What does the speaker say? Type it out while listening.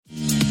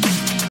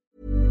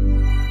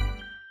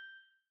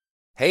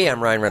Hey,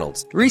 I'm Ryan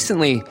Reynolds.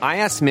 Recently, I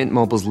asked Mint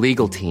Mobile's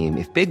legal team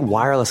if big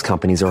wireless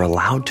companies are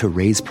allowed to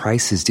raise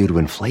prices due to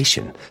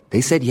inflation. They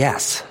said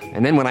yes.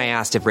 And then when I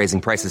asked if raising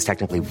prices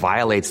technically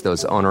violates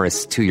those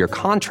onerous 2-year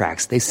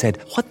contracts, they said,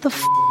 "What the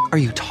f*** are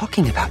you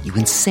talking about, you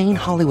insane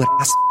Hollywood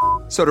ass?"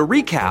 So to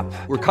recap,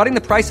 we're cutting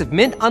the price of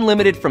Mint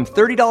Unlimited from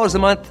 $30 a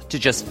month to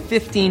just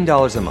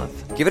 $15 a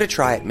month. Give it a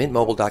try at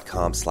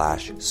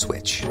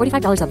mintmobile.com/switch.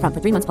 $45 up front for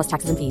 3 months plus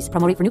taxes and fees.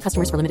 Promo rate for new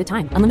customers for limited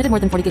time. Unlimited more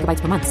than 40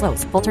 gigabytes per month.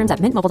 Slows full terms at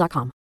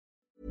mintmobile.com.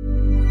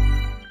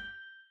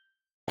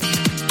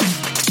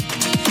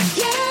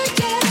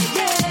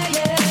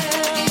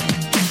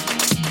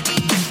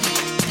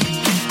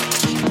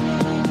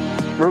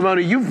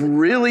 Ramona, you've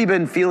really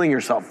been feeling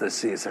yourself this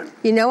season.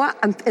 You know what?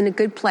 I'm in a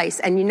good place.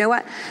 And you know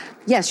what?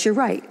 Yes, you're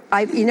right.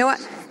 You know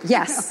what?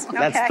 Yes.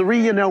 That's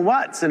 3 you know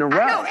what's in a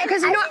row. No,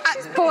 because you know what?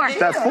 4.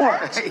 That's 4.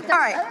 All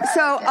right,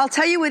 so I'll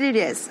tell you what it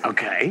is.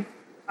 Okay.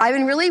 I've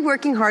been really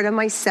working hard on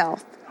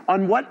myself.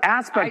 On what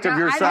aspect of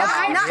yourself?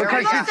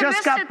 Because you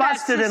just got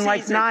busted in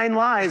like 9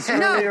 lies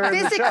earlier in the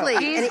show. Physically.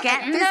 He's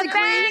getting the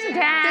bang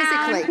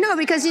down. Physically. No,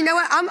 because you know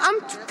what? I'm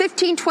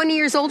 15, 20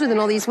 years older than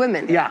all these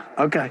women. Yeah,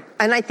 okay.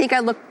 And I think I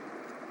look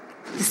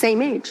the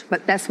same age,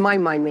 but that's my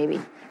mind maybe.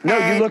 No,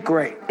 and you look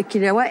great.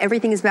 You know what?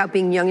 Everything is about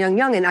being young,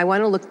 and I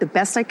want to look the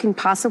best I can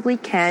possibly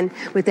can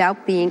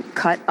without being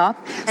cut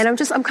up. And I'm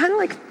kind of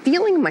like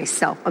feeling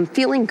myself. I'm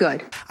feeling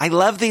good. I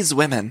love these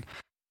women.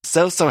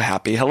 So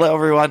happy. Hello,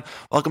 everyone.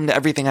 Welcome to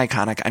Everything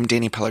Iconic. I'm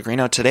Danny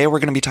Pellegrino. Today, we're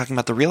going to be talking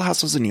about The Real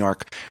Housewives of New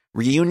York,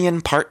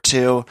 Reunion Part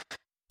 2.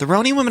 The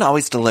RHONY women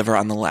always deliver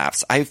on the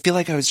laughs. I feel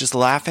like I was just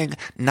laughing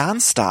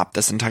nonstop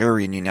this entire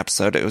reunion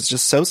episode. It was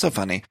just so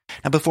funny.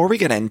 Now, before we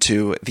get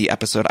into the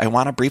episode, I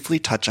want to briefly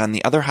touch on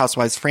the other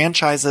Housewives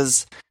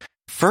franchises.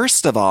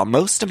 First of all,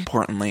 most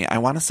importantly, I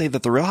want to say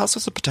that The Real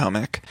Housewives of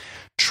Potomac,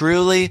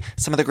 truly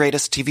some of the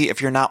greatest TV.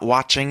 If you're not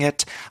watching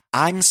it,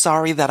 I'm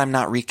sorry that I'm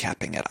not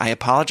recapping it. I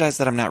apologize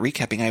that I'm not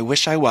recapping. I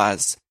wish I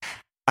was.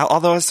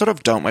 Although I sort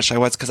of don't wish I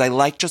was, because I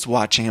like just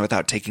watching it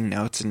without taking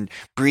notes and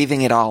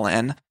breathing it all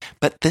in.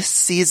 But this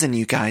season,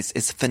 you guys,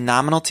 is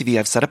phenomenal TV.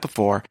 I've said it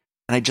before,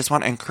 and I just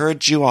want to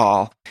encourage you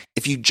all.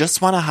 If you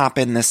just want to hop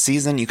in this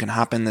season, you can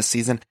hop in this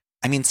season.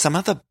 I mean, some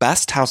of the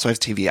best Housewives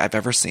TV I've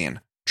ever seen.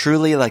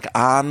 Truly, like,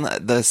 on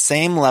the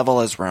same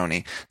level as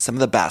RHONY. Some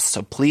of the best.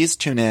 So please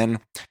tune in.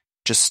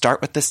 Just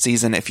start with this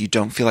season if you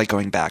don't feel like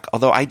going back.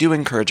 Although I do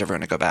encourage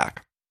everyone to go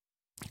back.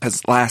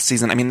 Because last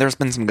season, I mean, there's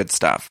been some good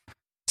stuff.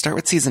 Start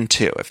with season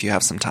 2 if you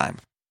have some time.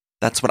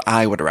 That's what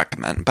I would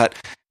recommend. But,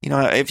 you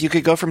know, if you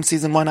could go from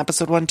season 1,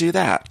 episode 1, do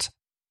that.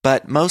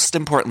 But most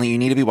importantly, you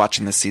need to be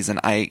watching this season.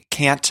 I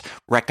can't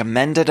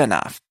recommend it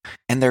enough.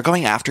 And they're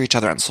going after each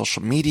other on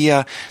social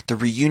media. The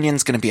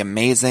reunion's going to be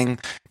amazing.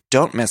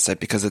 Don't miss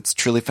it because it's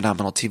truly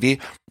phenomenal TV.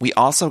 We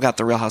also got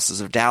the Real Houses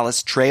of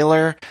Dallas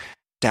trailer.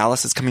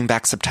 Dallas is coming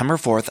back September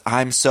 4th.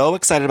 I'm so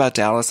excited about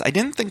Dallas. I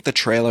didn't think the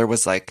trailer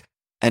was like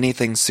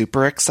anything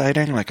super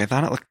exciting. Like, I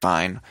thought it looked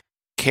fine.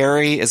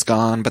 Carrie is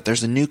gone, but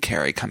there's a new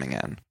Carrie coming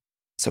in.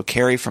 So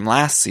Carrie from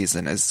last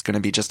season is going to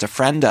be just a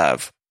friend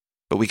of,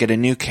 but we get a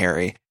new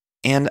Carrie.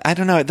 And I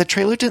don't know, the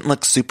trailer didn't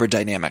look super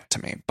dynamic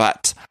to me,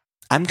 but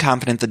I'm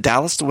confident the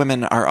Dallas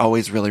women are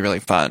always really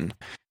fun.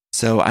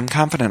 So I'm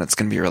confident it's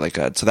going to be really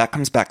good. So that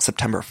comes back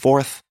September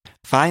 4th.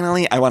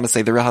 Finally, I want to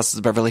say the Real Houses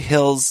of Beverly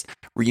Hills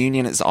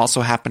reunion is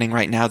also happening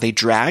right now. They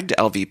dragged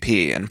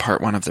LVP in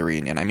part 1 of the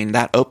reunion. I mean,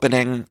 that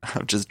opening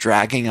of just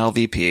dragging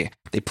LVP.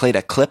 They played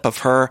a clip of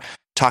her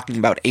talking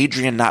about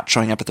Adrian not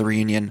showing up at the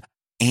reunion.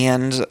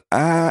 And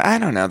I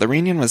don't know, the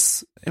reunion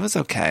was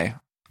okay.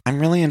 I'm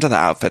really into the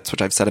outfits,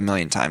 which I've said a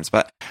million times,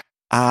 but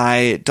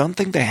I don't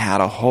think they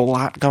had a whole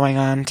lot going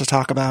on to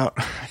talk about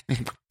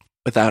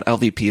without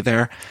LVP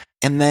there.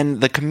 And then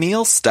the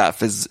Camille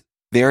stuff is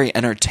very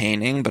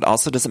entertaining, but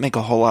also doesn't make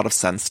a whole lot of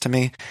sense to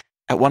me.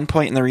 At one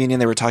point in the reunion,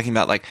 they were talking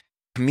about like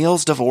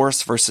Camille's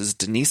divorce versus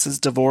Denise's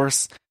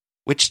divorce,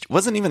 which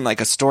wasn't even like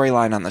a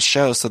storyline on the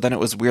show. So then it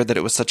was weird that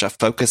it was such a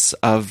focus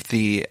of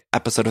the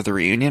episode of the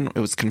reunion. It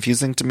was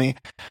confusing to me,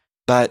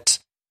 but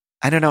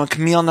I don't know.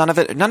 Camille, none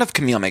of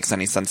Camille makes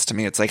any sense to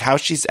me. It's like how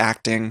she's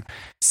acting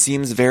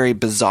seems very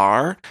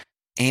bizarre.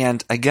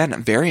 And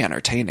again, very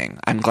entertaining.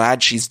 I'm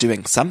glad she's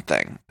doing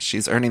something.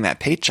 She's earning that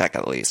paycheck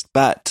at least,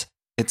 but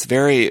it's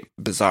very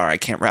bizarre. I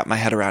can't wrap my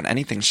head around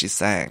anything she's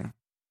saying.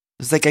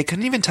 It was like, I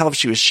couldn't even tell if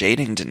she was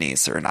shading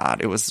Denise or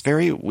not. It was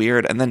very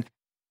weird. And then,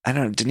 I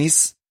don't know,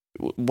 Denise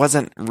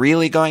wasn't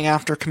really going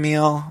after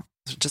Camille.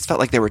 It just felt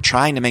like they were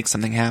trying to make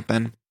something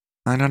happen.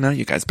 I don't know,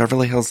 you guys.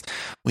 Beverly Hills,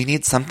 we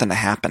need something to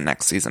happen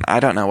next season.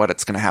 I don't know what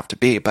it's going to have to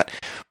be, but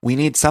we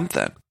need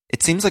something.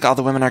 It seems like all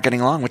the women are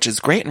getting along, which is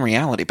great in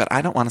reality, but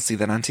I don't want to see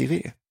that on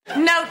TV.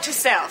 Note to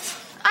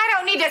self, I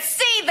don't need to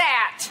see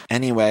that!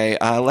 Anyway,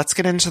 let's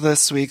get into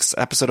this week's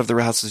episode of The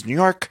Real Housewives of New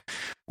York.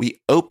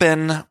 We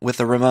open with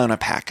the Ramona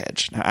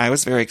package. Now, I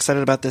was very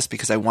excited about this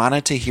because I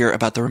wanted to hear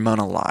about the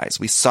Ramona lies.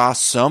 We saw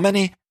so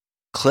many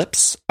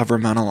clips of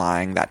Ramona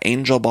lying, that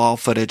angel ball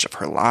footage of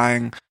her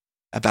lying,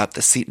 about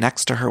the seat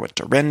next to her with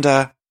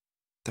Dorinda.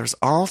 There's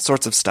all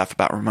sorts of stuff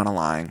about Ramona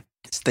lying.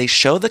 They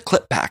show the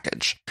clip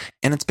package,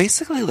 and it's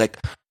basically like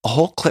a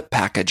whole clip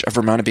package of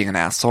Ramona being an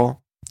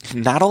asshole.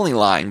 Not only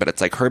lying, but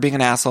it's like her being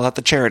an asshole at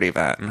the charity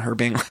event, and her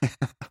being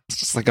it's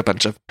just like a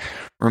bunch of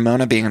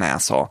Ramona being an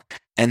asshole.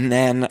 And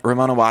then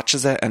Ramona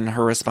watches it, and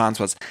her response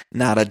was,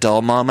 "Not a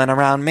dull moment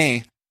around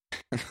me."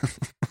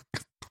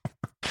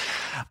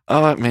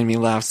 Oh, it made me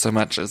laugh so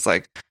much. It's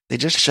like, they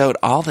just showed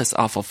all this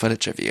awful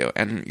footage of you,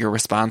 and your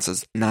response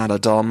is, "Not a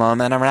dull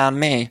moment around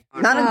me."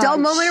 Not a dull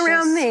moment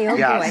around me. Oh,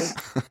 Yes.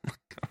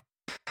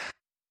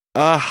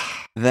 boy.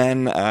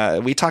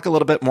 Then we talk a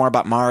little bit more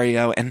about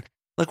Mario. And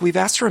look, we've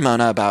asked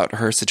Ramona about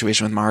her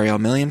situation with Mario a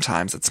million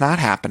times. It's not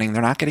happening.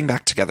 They're not getting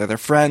back together. They're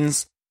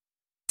friends.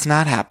 It's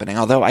not happening.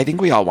 Although I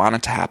think we all want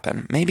it to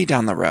happen. Maybe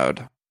down the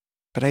road.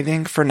 But I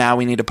think for now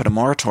we need to put a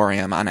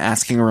moratorium on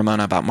asking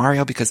Ramona about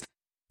Mario, because it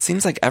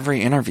seems like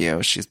every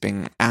interview she's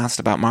being asked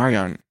about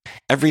Mario, and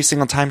every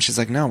single time she's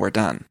like, "No, we're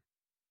done."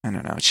 I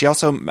don't know. She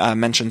also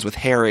mentions with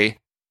Harry,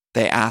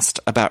 they asked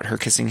about her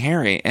kissing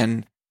Harry,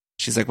 and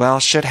she's like, "Well,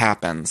 shit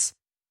happens."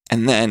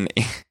 And then,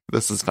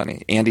 this is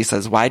funny, Andy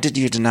says, "Why did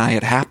you deny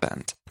it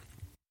happened?"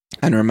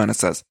 And Ramona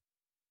says,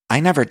 "I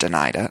never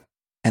denied it."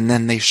 And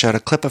then they showed a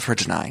clip of her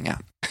denying it.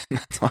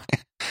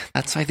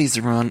 That's why these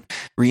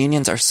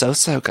reunions are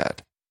so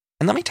good.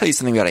 And let me tell you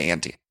something about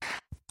Andy.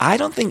 I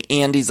don't think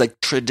Andy's like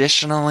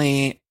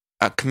traditionally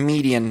a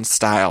comedian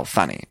style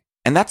funny.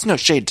 And that's no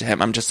shade to him.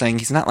 I'm just saying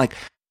he's not like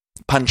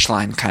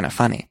punchline kind of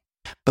funny.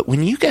 But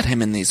when you get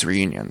him in these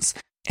reunions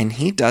and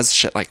he does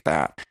shit like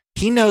that,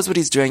 he knows what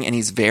he's doing, and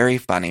he's very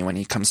funny when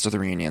he comes to the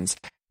reunions.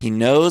 He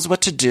knows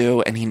what to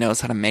do, and he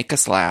knows how to make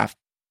us laugh.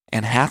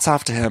 And hats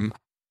off to him.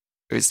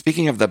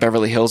 Speaking of the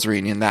Beverly Hills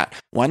reunion, that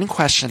one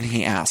question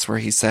he asked where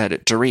he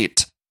said,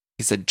 Dorit,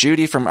 he said,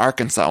 "Judy from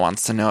Arkansas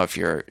wants to know if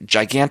your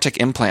gigantic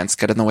implants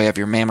get in the way of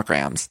your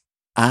mammograms."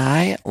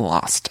 I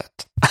lost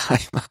it.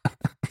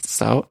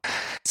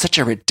 Such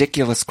a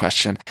ridiculous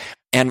question.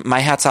 And my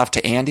hat's off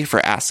to Andy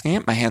for asking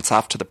it. My hat's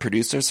off to the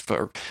producers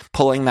for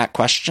pulling that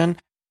question.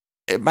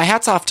 My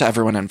hat's off to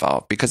everyone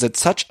involved, because it's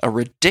such a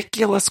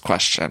ridiculous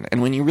question.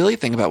 And when you really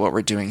think about what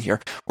we're doing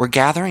here, we're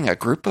gathering a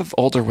group of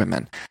older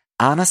women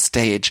on a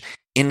stage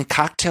in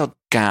cocktail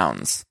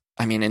gowns.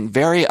 I mean, in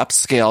very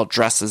upscale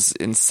dresses,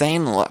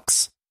 insane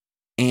looks.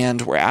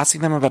 And we're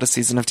asking them about a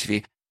season of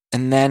TV,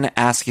 and then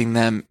asking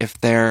them if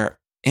their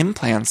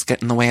implants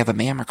get in the way of a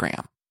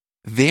mammogram.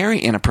 Very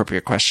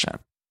inappropriate question.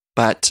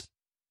 But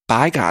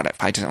by God, if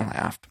I didn't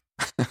laugh.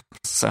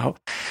 So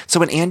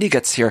when Andy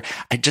gets here,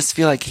 I just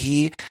feel like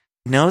he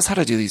knows how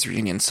to do these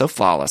reunions so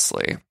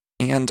flawlessly.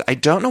 And I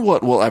don't know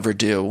what we'll ever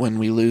do when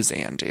we lose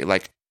Andy.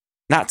 Like,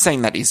 not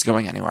saying that he's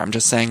going anywhere. I'm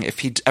just saying if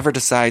he ever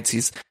decides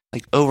he's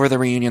like over the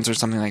reunions or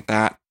something like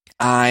that,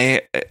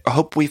 I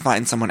hope we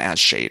find someone as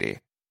shady,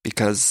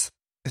 because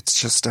it's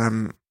just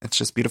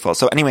beautiful.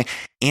 So anyway,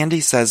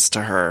 Andy says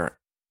to her,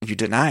 "You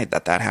denied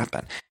that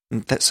happened."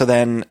 So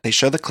then they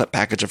show the clip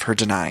package of her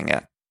denying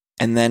it.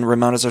 And then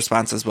Ramona's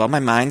response is, "Well, my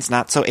mind's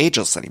not so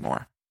ageless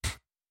anymore."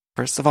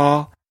 First of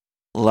all,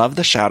 love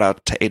the shout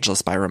out to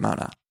Ageless by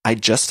Ramona. I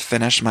just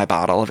finished my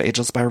bottle of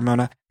Ageless by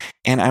Ramona,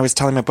 and I was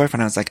telling my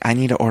boyfriend, I was like, I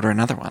need to order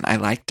another one. I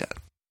liked it.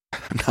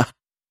 I'm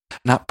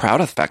not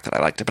proud of the fact that I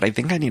liked it, but I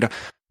think I need to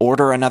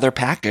order another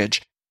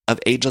package of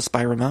Ageless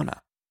by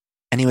Ramona.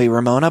 Anyway,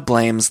 Ramona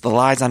blames the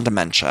lies on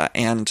dementia,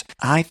 and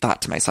I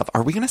thought to myself,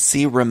 are we going to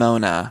see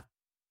Ramona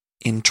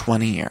in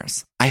 20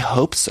 years? I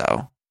hope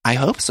so.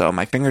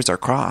 My fingers are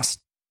crossed.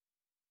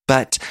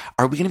 But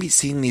are we going to be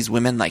seeing these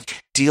women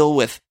like deal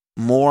with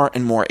more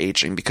and more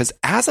aging? Because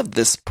as of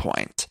this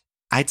point,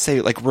 I'd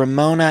say like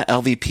Ramona,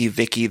 LVP,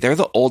 Vicky, they're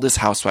the oldest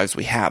housewives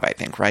we have, I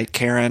think, right?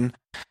 Karen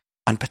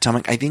on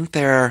Potomac, I think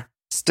they're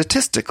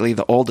statistically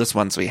the oldest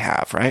ones we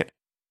have, right?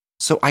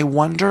 So I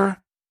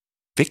wonder,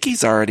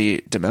 Vicky's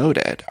already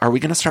demoted. Are we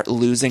going to start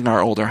losing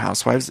our older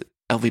housewives?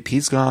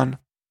 LVP's gone.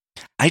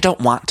 I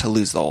don't want to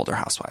lose the older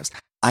housewives.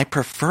 I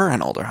prefer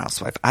an older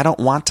housewife. I don't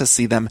want to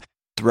see them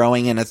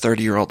throwing in a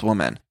 30-year-old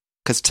woman,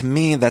 because to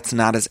me, that's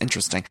not as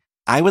interesting.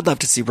 I would love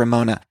to see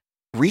Ramona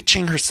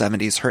reaching her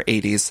 70s, her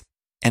 80s,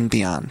 and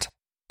beyond.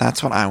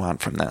 That's what I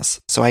want from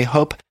this. So I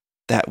hope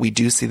that we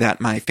do see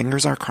that. My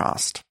fingers are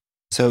crossed.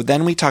 So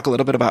then we talk a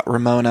little bit about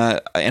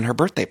Ramona and her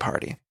birthday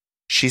party.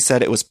 She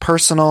said it was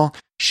personal.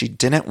 She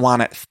didn't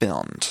want it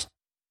filmed.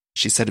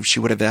 She said if she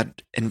would have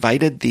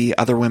invited the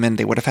other women,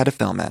 they would have had to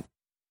film it.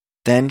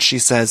 Then she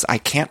says, "I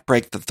can't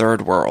break the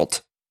third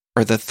world,"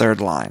 or the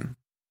third line.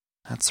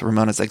 That's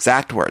Ramona's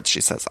exact words.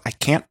 She says, "I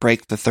can't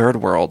break the third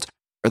world,"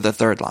 or the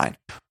third line.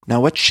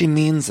 Now what she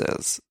means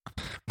is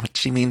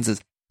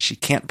she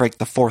can't break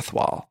the fourth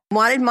wall.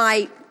 Wanted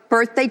my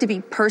birthday to be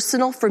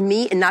personal for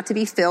me and not to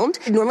be filmed.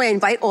 Normally I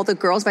invite all the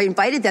girls. If I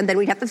invited them, then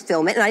we'd have to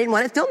film it, and I didn't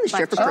want it filmed this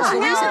year for personal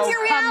reasons. I'm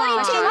your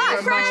reality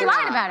TV friend. She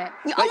lied about it.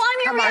 Oh, I'm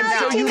your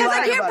reality TV Because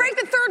I can't break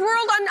the third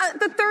world on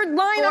the third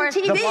line on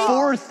TV. The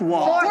fourth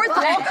wall.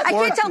 I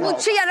can't tell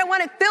Lucia I don't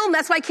want it filmed.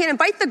 That's why I can't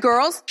invite the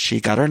girls. She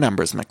got her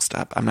numbers mixed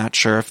up. I'm not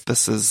sure if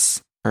this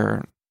is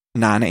her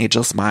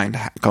non-ageless mind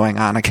going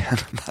on again.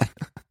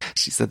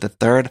 She said the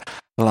third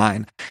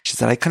line. She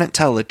said, "I couldn't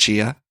tell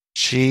Lucia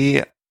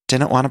She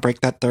didn't want to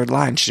break that third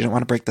line. She didn't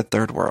want to break the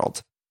third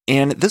world.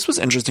 And this was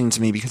interesting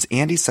to me because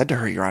Andy said to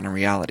her, you're on a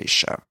reality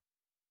show.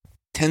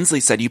 Tinsley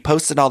said, you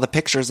posted all the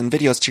pictures and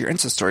videos to your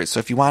Insta stories, so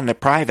if you wanted it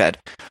private,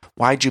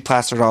 why'd you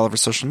plaster it all over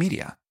social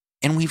media?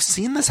 And we've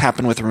seen this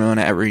happen with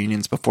Ramona at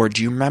reunions before.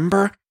 Do you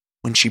remember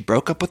when she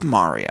broke up with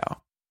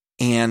Mario?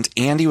 And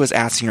Andy was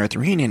asking her at the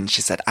reunion, and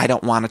she said, I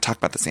don't want to talk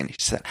about this, Andy.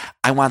 She said,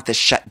 I want this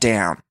shut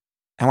down.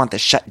 I want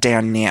this shut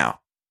down now.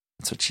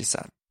 That's what she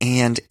said.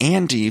 And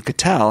Andy, you could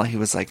tell, he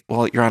was like,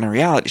 well, you're on a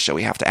reality show.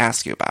 We have to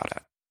ask you about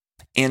it.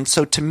 And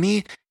so to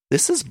me,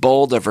 this is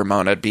bold of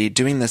Ramona to be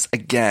doing this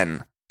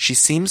again. She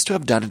seems to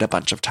have done it a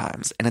bunch of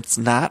times, and it's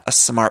not a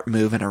smart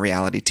move in a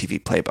reality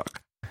TV playbook.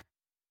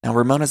 Now,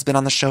 Ramona's been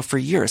on the show for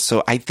years,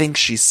 so I think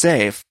she's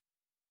safe.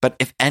 But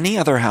if any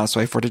other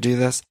housewife were to do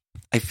this,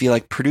 I feel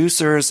like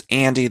producers,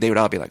 Andy, they would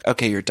all be like,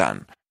 okay, you're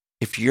done.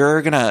 If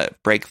you're going to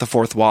break the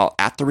fourth wall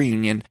at the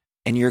reunion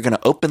and you're going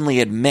to openly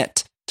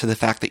admit to the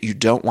fact that you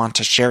don't want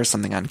to share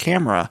something on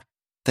camera,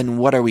 then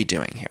what are we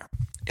doing here?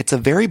 It's a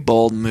very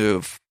bold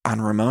move on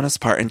Ramona's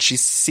part, and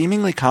she's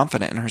seemingly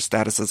confident in her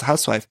status as a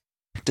housewife,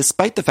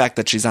 despite the fact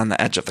that she's on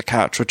the edge of the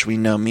couch, which we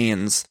know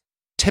means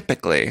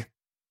typically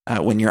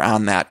when you're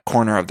on that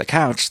corner of the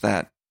couch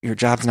that your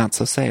job's not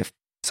so safe.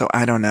 So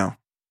I don't know.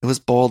 It was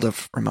bold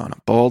of Ramona.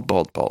 Bold,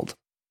 bold, bold.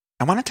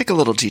 I want to take a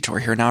little detour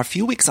here. Now, a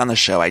few weeks on the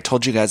show, I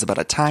told you guys about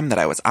a time that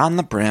I was on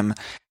the brim.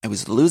 I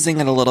was losing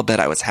it a little bit.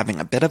 I was having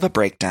a bit of a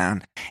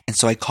breakdown. And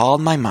so I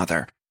called my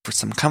mother for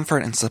some comfort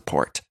and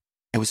support.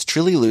 I was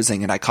truly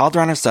losing it. I called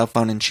her on her cell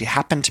phone, and she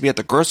happened to be at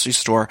the grocery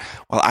store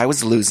while I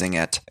was losing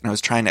it. And I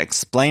was trying to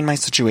explain my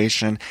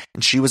situation,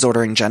 and she was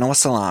ordering Genoa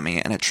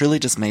salami, and it truly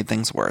just made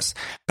things worse.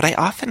 But I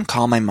often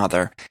call my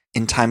mother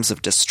in times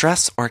of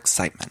distress or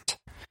excitement.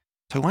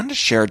 So I wanted to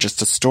share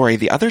just a story.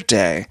 The other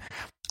day,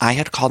 I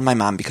had called my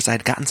mom because I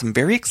had gotten some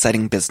very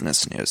exciting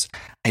business news.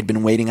 I'd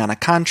been waiting on a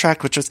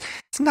contract, which was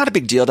it's not a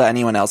big deal to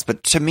anyone else,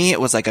 but to me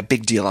it was like a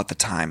big deal at the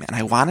time, and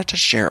I wanted to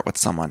share it with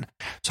someone.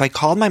 So I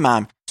called my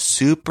mom,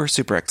 super,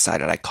 super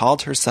excited. I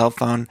called her cell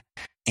phone,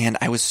 and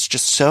I was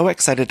just so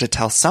excited to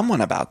tell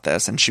someone about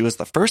this, and she was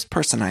the first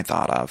person I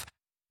thought of.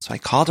 So I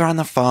called her on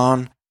the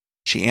phone.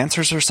 She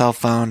answers her cell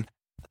phone,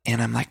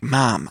 and I'm like,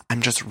 Mom,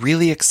 I'm just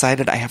really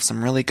excited. I have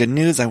some really good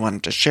news. I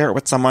wanted to share it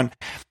with someone.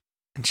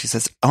 And she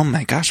says, oh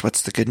my gosh,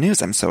 what's the good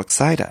news? I'm so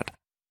excited.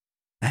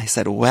 And I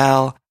said,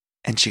 well,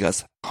 and she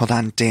goes, hold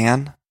on,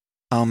 Dan.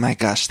 Oh my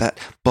gosh, that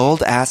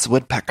bold ass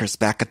woodpecker's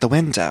back at the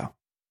window.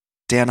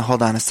 Dan,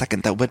 hold on a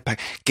second, that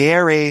woodpecker.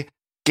 Gary,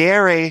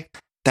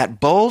 that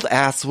bold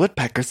ass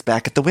woodpecker's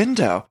back at the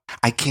window.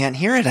 I can't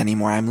hear it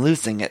anymore. I'm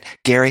losing it.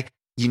 Gary,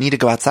 you need to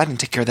go outside and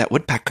take care of that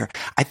woodpecker.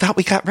 I thought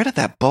we got rid of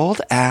that bold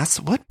ass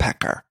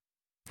woodpecker.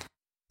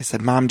 I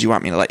said, Mom, do you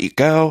want me to let you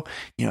go?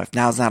 You know, if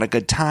now's not a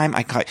good time,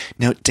 I call you.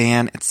 No,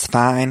 Dan, it's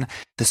fine.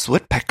 This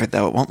woodpecker,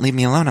 though, it won't leave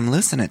me alone. I'm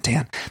losing it,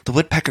 Dan. The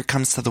woodpecker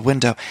comes to the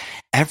window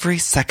every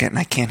second, and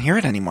I can't hear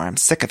it anymore. I'm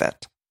sick of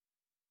it.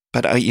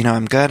 But,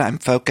 I'm good. I'm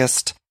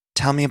focused.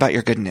 Tell me about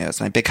your good news.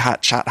 My big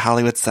hot shot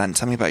Hollywood son.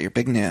 Tell me about your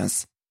big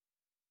news.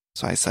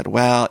 So I said,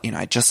 well,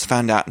 I just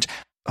found out.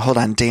 Hold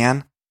on,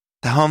 Dan.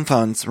 The home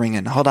phone's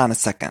ringing. Hold on a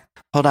second.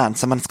 Hold on.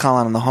 Someone's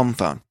calling on the home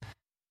phone.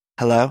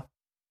 Hello?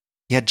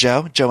 Yeah,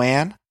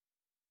 Joanne?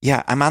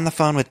 Yeah, I'm on the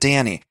phone with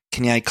Danny.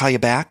 Can I call you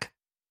back?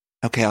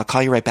 Okay, I'll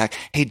call you right back.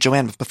 Hey,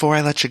 Joanne, before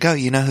I let you go,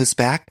 you know who's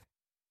back?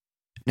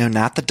 No,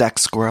 not the deck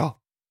squirrel.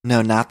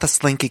 No, not the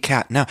slinky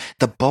cat. No,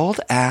 the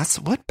bold-ass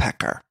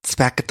woodpecker. It's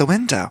back at the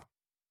window.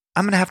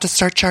 I'm going to have to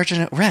start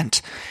charging it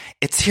rent.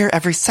 It's here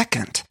every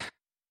second.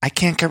 I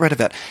can't get rid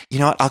of it. You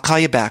know what? I'll call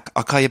you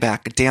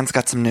back. Dan's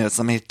got some news.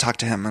 Let me talk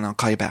to him, and I'll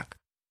call you back.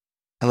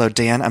 Hello,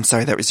 Dan. I'm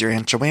sorry, that was your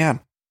Aunt Joanne.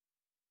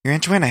 Your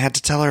Aunt Joanne, I had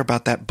to tell her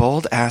about that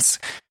bold-ass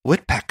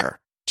woodpecker.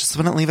 Just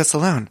wouldn't leave us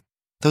alone.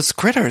 Those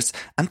critters,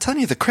 I'm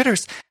telling you, the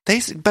critters, they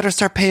better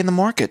start paying the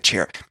mortgage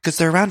here because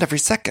they're around every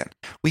second.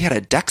 We had a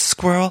deck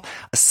squirrel,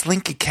 a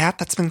slinky cat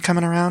that's been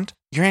coming around.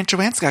 Your Aunt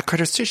Joanne's got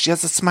critters too. She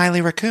has a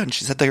smiley raccoon.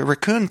 She said the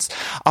raccoon's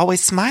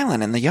always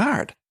smiling in the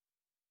yard.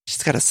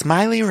 She's got a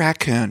smiley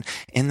raccoon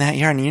in that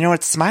yard. And you know what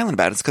it's smiling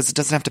about? It's because it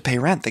doesn't have to pay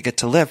rent. They get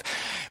to live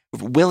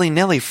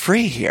willy-nilly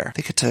free here.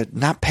 They get to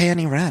not pay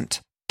any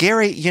rent.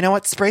 Gary, you know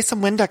what? Spray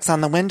some Windex on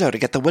the window to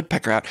get the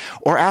woodpecker out.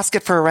 Or ask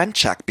it for a rent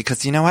check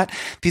because you know what?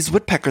 These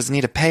woodpeckers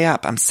need to pay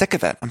up. I'm sick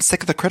of it. I'm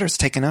sick of the critters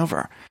taking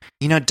over.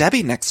 You know,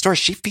 Debbie next door,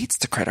 she feeds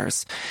the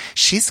critters.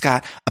 She's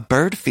got a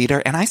bird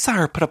feeder, and I saw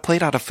her put a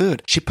plate out of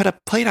food. She put a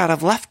plate out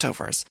of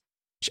leftovers.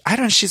 I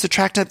don't know, she's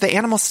attracted. The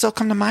animals still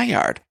come to my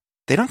yard.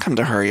 They don't come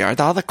to her yard.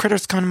 All the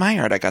critters come to my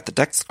yard. I got the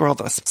deck squirrel,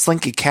 the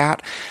slinky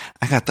cat.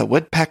 I got the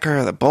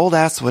woodpecker, the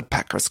bold-ass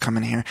woodpeckers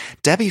coming here.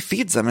 Debbie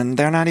feeds them, and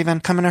they're not even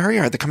coming to her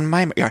yard. They come to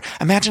my yard.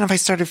 Imagine if I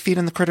started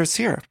feeding the critters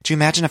here. Do you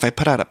imagine if I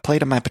put out a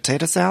plate of my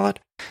potato salad?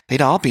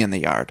 They'd all be in the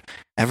yard.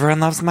 Everyone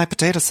loves my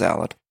potato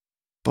salad.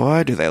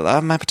 Boy, do they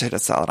love my potato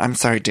salad. I'm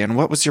sorry, Dan.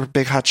 What was your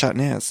big hotshot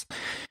news?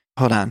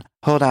 Hold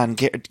on.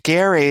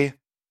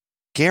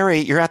 Gary,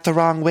 you're at the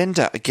wrong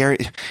window. Gary,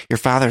 your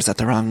father's at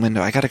the wrong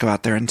window. I got to go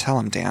out there and tell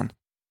him, Dan.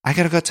 I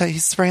gotta go tell you,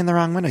 he's spraying the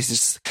wrong window.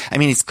 He's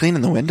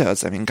cleaning the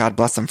windows. I mean, God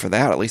bless him for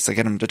that. At least I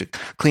get him to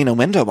clean a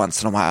window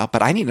once in a while,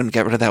 but I need him to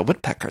get rid of that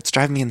woodpecker. It's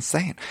driving me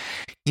insane.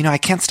 I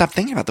can't stop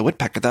thinking about the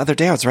woodpecker. The other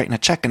day I was writing a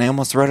check and I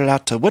almost wrote it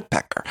out to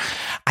woodpecker.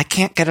 I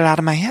can't get it out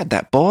of my head.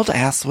 That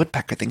bold-ass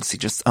woodpecker thinks he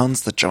just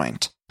owns the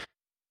joint.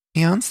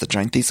 He owns the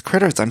joint. These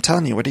critters, I'm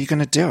telling you, what are you going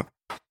to do?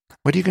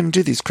 What are you going to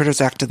do? These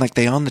critters acted like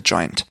they own the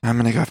joint. I'm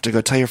going to have to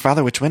go tell your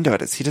father which window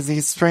it is.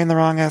 He's spraying the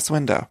wrong-ass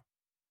window.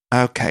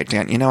 Okay,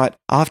 Dan, you know what?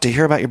 I'll have to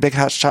hear about your big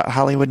hot shot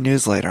Hollywood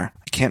news later.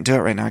 I can't do it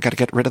right now. I got to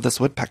get rid of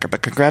this woodpecker,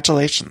 but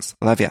congratulations.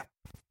 Love ya.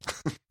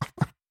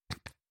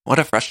 What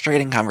a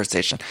frustrating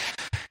conversation.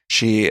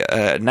 She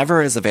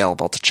never is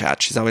available to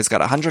chat. She's always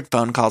got 100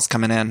 phone calls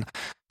coming in,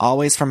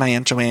 always from my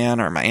Aunt Joanne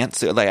or my Aunt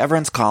Sue. Like,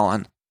 everyone's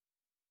calling.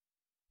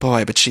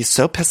 Boy, but she's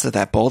so pissed at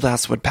that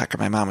bold-ass woodpecker.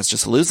 My mom was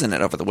just losing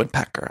it over the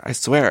woodpecker. I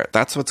swear,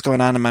 that's what's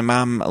going on in my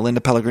mom,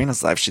 Linda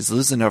Pellegrino's life. She's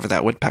losing over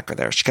that woodpecker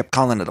there. She kept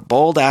calling it a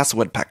bold-ass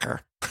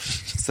woodpecker.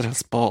 She said it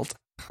was bold.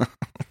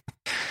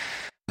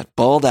 That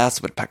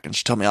bold-ass woodpecker. And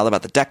she told me all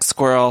about the deck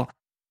squirrel,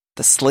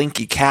 the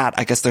slinky cat.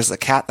 I guess there's a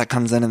cat that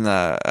comes in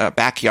the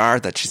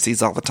backyard that she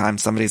sees all the time,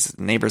 somebody's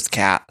neighbor's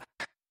cat.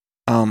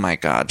 Oh, my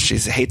God. She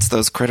hates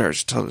those critters.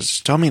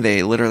 She told me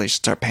they literally should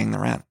start paying the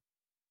rent.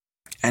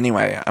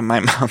 Anyway, my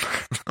mom,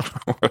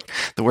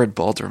 the word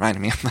bold reminded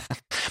me of that.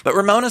 But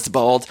Ramona's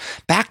bold.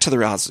 Back to the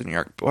Real Housewives of New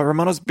York. Well,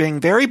 Ramona's being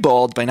very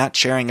bold by not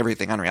sharing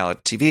everything on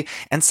reality TV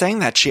and saying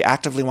that she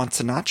actively wants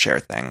to not share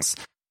things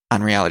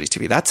on reality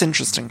TV. That's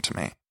interesting to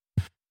me.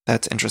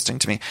 That's interesting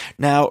to me.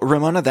 Now,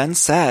 Ramona then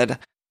said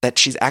that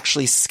she's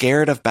actually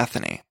scared of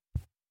Bethany.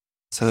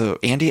 So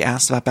Andy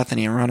asked about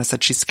Bethany, and Ramona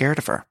said she's scared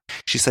of her.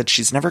 She said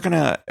she's never going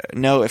to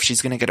know if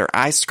she's going to get her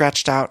eyes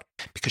scratched out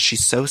because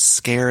she's so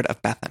scared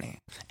of Bethany.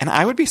 And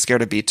I would be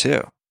scared of B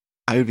too.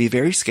 I would be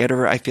very scared of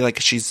her. I feel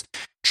like she's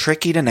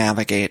tricky to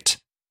navigate.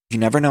 You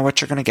never know what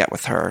you're going to get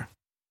with her.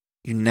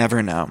 You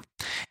never know.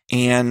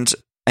 And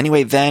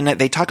anyway, then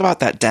they talk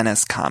about that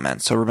Dennis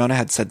comment. So Ramona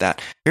had said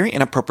that very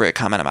inappropriate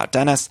comment about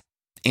Dennis.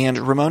 And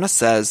Ramona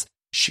says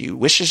she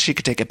wishes she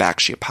could take it back.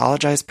 She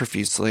apologized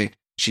profusely.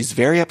 She's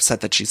very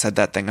upset that she said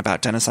that thing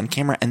about Dennis on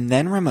camera. And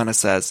then Ramona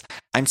says,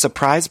 I'm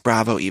surprised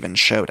Bravo even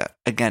showed it.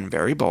 Again,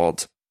 very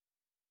bold.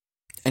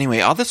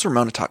 Anyway, all this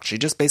Ramona talk, she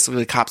just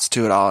basically cops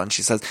to it all. And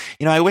she says,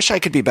 I wish I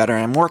could be better.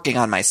 I'm working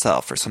on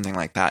myself or something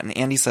like that. And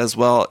Andy says,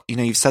 well,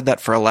 you've said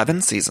that for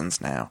 11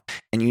 seasons now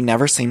and you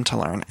never seem to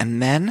learn.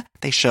 And then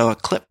they show a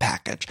clip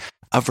package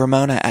of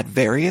Ramona at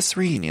various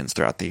reunions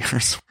throughout the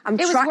years. I'm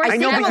trying. I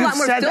know, but you've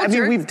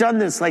said, we've done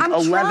this like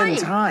 11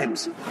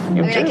 times.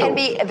 I can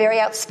be very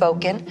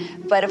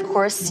outspoken, but of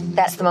course,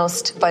 that's the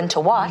most fun to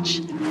watch.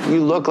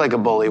 You look like a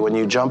bully when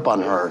you jump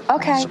on her.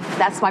 Okay,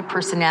 that's my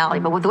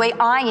personality, but with the way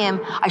I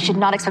am, I should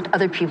not expect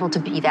other people to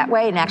be that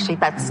way, and actually,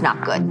 that's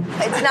not good.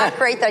 It's not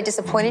great that I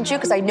disappointed you,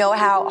 because I know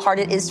how hard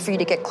it is for you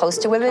to get close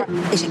to women.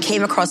 If it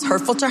came across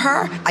hurtful to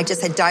her, I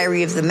just had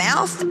diarrhea of the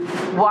mouth.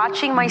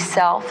 Watching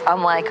myself,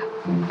 I'm like,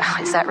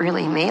 is that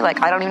really me? Like,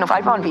 I don't even know if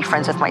I'd want to be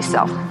friends with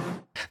myself.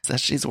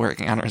 Says she's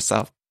working on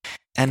herself.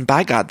 And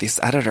by God, the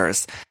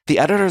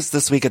editors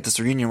this week at this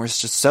reunion were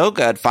just so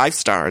good. 5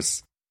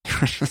 stars.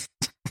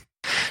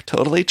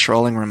 Totally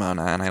trolling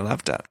Ramona, and I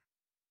loved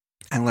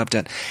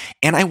it.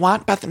 And I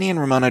want Bethany and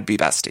Ramona to be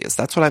besties.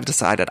 That's what I've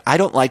decided. I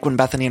don't like when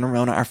Bethany and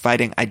Ramona are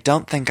fighting. I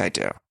don't think I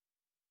do.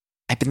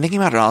 I've been thinking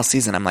about it all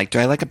season. I'm like, do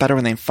I like it better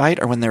when they fight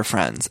or when they're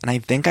friends? And I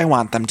think I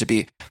want them to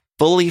be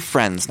fully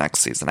friends next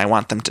season. I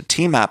want them to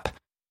team up.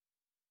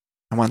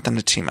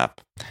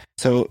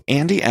 So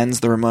Andy ends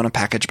the Ramona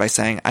package by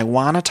saying, I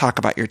want to talk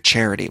about your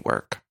charity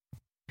work.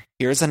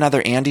 Here's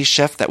another Andy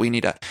shift that we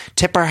need to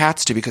tip our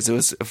hats to because it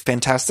was a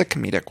fantastic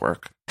comedic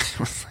work.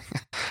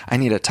 I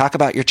need to talk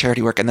about your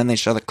charity work. And then they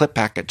show the clip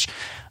package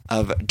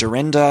of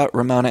Dorinda,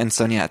 Ramona, and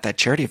Sonia at that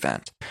charity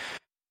event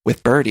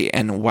with Birdie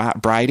and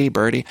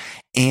Birdie.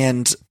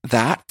 And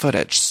that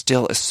footage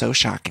still is so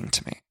shocking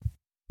to me.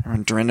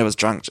 When Dorinda was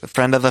drunk,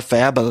 friend of the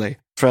family.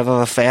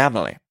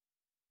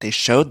 They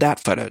showed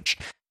that footage.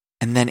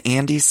 And then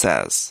Andy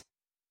says,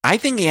 I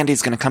think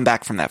Andy's going to come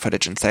back from that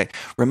footage and say,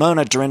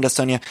 Ramona, Dorinda,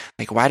 Sonia,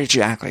 like, why did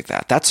you act like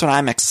that? That's what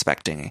I'm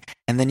expecting.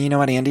 And then you know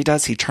what Andy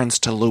does? He turns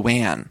to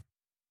Luann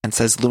and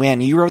says,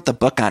 Luann, you wrote the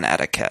book on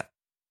etiquette.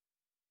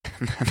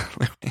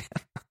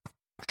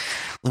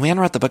 Luann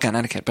wrote the book on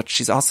etiquette, but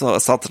she's also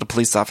assaulted a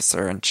police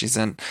officer and she's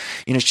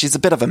a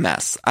bit of a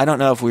mess. I don't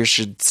know if we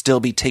should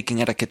still be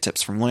taking etiquette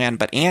tips from Luann,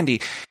 but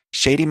Andy,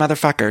 shady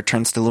motherfucker,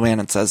 turns to Luann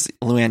and says,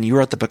 Luann, you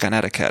wrote the book on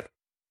etiquette.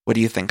 What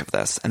do you think of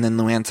this? And then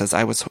Luann says,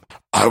 I was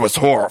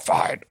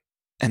horrified.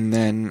 And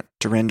then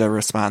Dorinda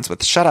responds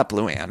with, shut up,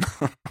 Luann.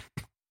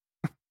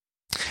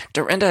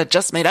 Dorinda had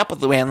just made up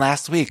with Luann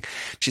last week.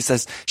 She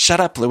says,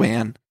 shut up,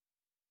 Luann.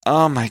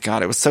 Oh my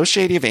God, it was so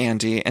shady of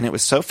Andy, and it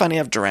was so funny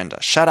of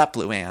Dorinda. Shut up,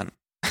 Luann.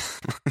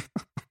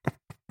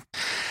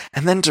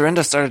 And then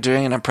Dorinda started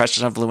doing an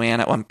impression of Luann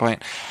at one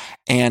point,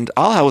 and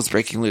all hell was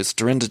breaking loose.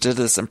 Dorinda did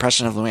this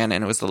impression of Luann,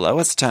 and it was the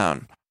lowest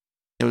tone.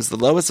 It was the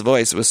lowest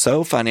voice. It was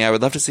so funny. I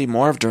would love to see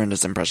more of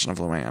Dorinda's impression of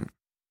Luann.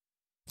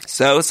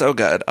 So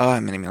good. Oh,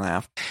 it made me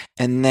laugh.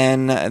 And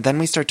then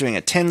we start doing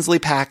a Tinsley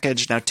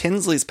package. Now,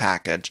 Tinsley's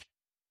package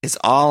is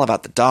all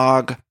about the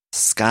dog,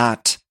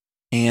 Scott,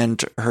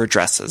 and her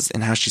dresses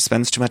and how she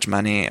spends too much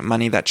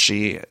money that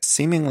she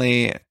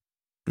seemingly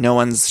no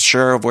one's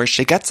sure of where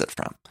she gets it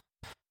from.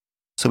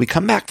 So we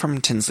come back from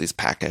Tinsley's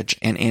package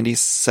and Andy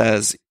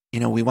says,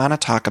 we want to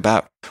talk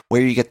about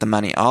where you get the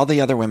money. All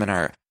the other women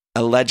are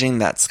alleging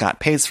that Scott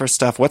pays for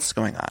stuff. What's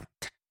going on?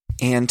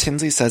 And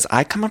Tinsley says,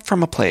 I come up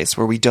from a place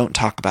where we don't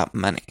talk about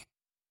money.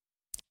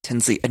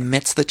 Tinsley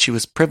admits that she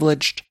was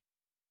privileged,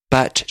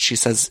 but she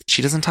says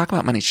she doesn't talk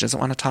about money. She doesn't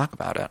want to talk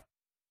about it.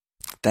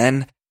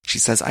 Then she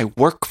says, I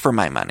work for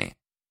my money.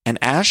 And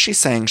as she's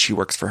saying she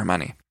works for her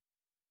money,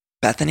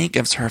 Bethany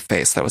gives her a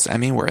face that was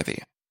Emmy-worthy.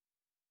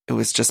 It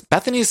was just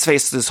Bethany's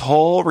face this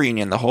whole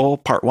reunion, the whole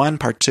part 1,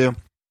 part 2.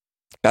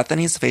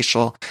 Bethany's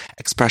facial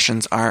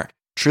expressions are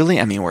truly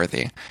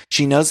Emmy-worthy.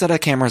 She knows that a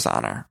camera's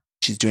on her.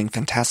 She's doing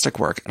fantastic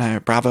work,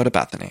 and bravo to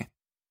Bethany.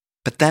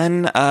 But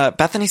then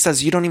Bethany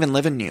says, you don't even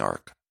live in New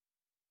York.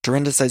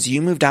 Dorinda says,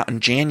 you moved out in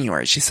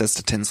January. She says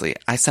to Tinsley,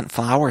 I sent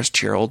flowers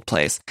to your old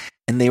place,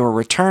 and they were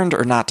returned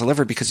or not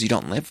delivered because you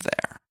don't live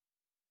there.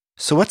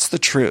 So what's the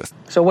truth?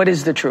 So what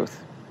is the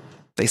truth?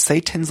 They say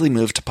Tinsley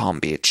moved to Palm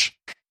Beach.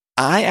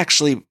 I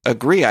actually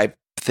agree. I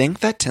think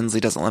that Tinsley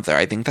doesn't live there.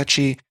 I think that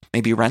she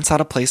maybe rents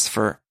out a place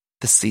for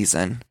the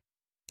season,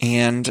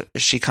 and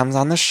she comes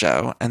on the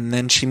show, and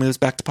then she moves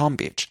back to Palm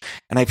Beach.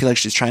 And I feel like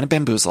she's trying to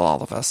bamboozle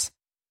all of us.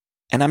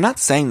 And I'm not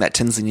saying that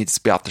Tinsley needs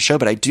to be off the show,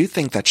 but I do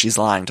think that she's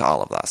lying to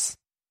all of us.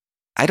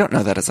 I don't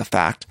know that as a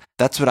fact.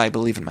 That's what I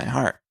believe in my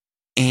heart.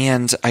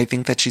 And I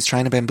think that she's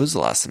trying to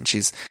bamboozle us, and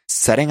she's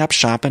setting up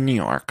shop in New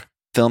York,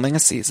 filming a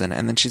season,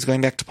 and then she's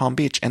going back to Palm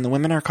Beach, and the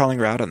women are calling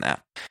her out on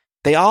that.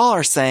 They all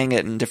are saying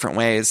it in different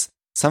ways.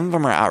 Some of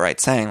them are outright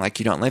saying, like,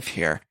 you don't live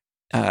here.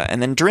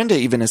 And then Dorinda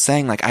even is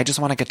saying, like, I just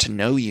want to get to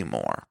know you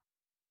more.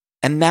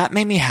 And that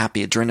made me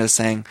happy. Dorinda is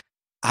saying,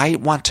 I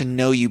want to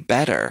know you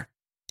better.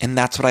 And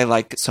that's what I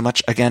like so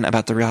much, again,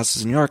 about the Real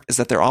Houses of New York, is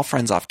that they're all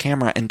friends off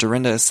camera. And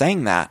Dorinda is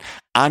saying that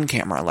on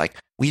camera, like,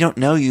 we don't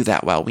know you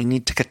that well. We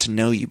need to get to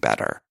know you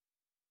better.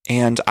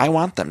 And I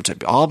want them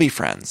to all be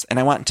friends. And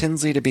I want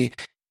Tinsley to be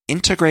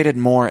integrated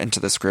more into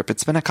this group.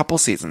 It's been a couple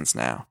seasons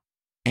now.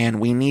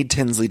 And we need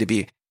Tinsley to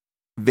be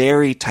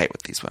very tight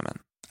with these women.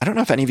 I don't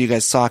know if any of you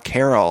guys saw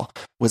Carol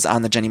was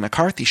on the Jenny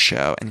McCarthy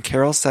show, and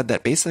Carol said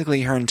that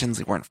basically her and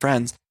Tinsley weren't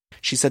friends.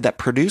 She said that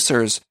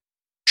producers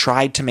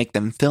tried to make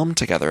them film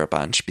together a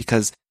bunch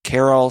because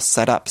Carol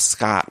set up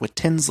Scott with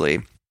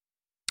Tinsley.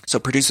 So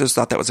producers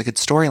thought that was a good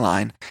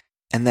storyline.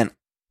 And then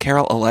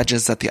Carol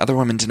alleges that the other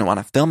women didn't want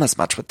to film as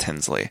much with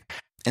Tinsley.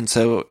 And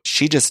so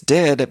she just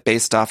did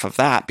based off of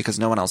that because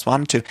no one else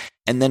wanted to.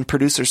 And then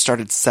producers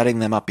started setting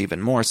them up even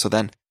more. So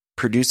then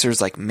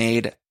producers like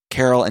made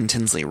Carol and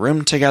Tinsley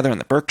room together in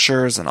the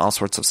Berkshires and all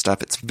sorts of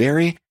stuff. It's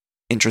very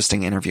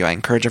interesting interview. I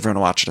encourage everyone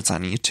to watch it. It's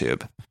on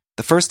YouTube.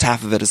 The first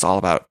half of it is all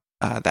about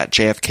that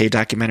JFK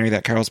documentary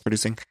that Carol's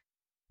producing.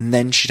 And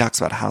then she talks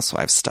about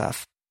housewives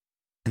stuff.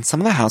 And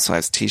some of the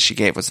housewives tea she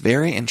gave was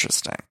very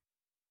interesting.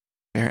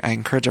 I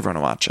encourage everyone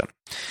to watch it.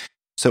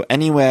 So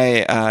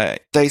anyway,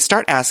 they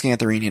start asking at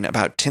the reunion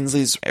about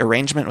Tinsley's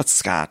arrangement with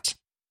Scott.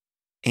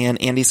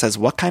 And Andy says,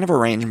 what kind of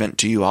arrangement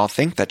do you all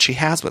think that she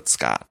has with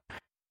Scott?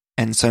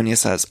 And Sonia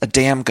says, a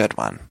damn good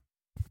one.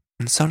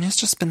 And Sonia's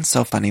just been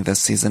so funny this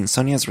season.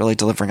 Sonia's really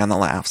delivering on the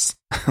laughs.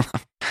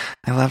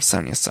 I love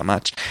Sonia so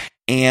much.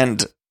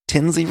 And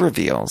Tinsley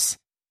reveals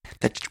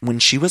that when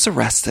she was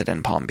arrested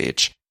in Palm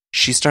Beach,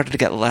 she started to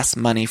get less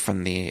money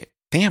from the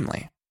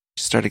family.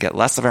 She started to get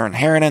less of her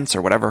inheritance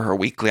or whatever her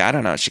weekly, I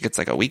don't know, she gets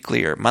like a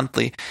weekly or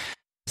monthly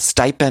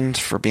stipend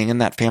for being in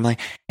that family.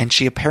 And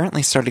she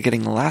apparently started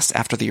getting less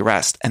after the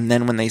arrest. And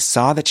then when they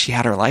saw that she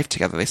had her life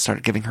together, they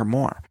started giving her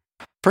more.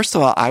 First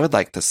of all, I would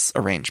like this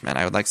arrangement.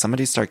 I would like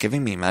somebody to start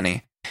giving me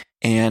money.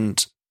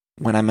 And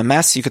when I'm a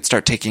mess, you could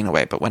start taking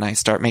away. But when I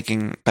start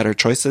making better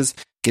choices,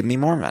 give me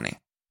more money.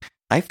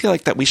 I feel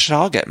like that we should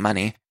all get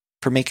money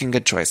for making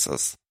good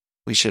choices.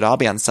 We should all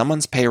be on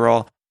someone's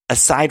payroll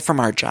aside from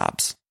our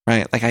jobs,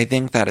 right? Like, I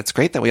think that it's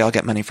great that we all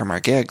get money from our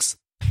gigs,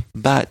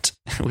 but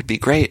it would be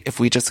great if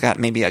we just got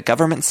maybe a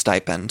government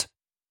stipend.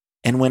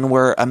 And when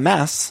we're a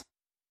mess,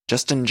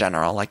 just in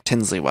general, like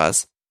Tinsley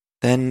was,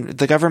 then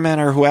the government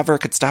or whoever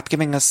could stop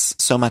giving us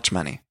so much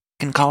money.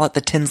 Can call it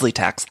the Tinsley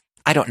tax.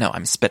 I don't know.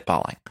 I'm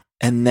spitballing.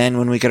 And then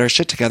when we get our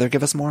shit together,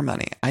 give us more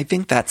money. I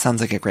think that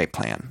sounds like a great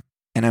plan.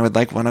 And I would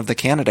like one of the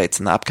candidates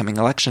in the upcoming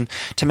election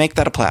to make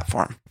that a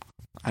platform.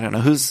 I don't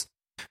know who's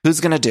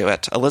going to do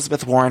it.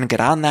 Elizabeth Warren,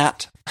 get on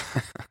that.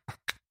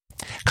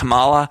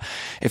 Kamala,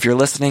 if you're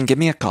listening, give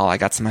me a call. I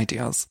got some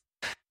ideas.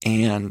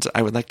 And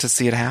I would like to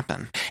see it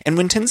happen. And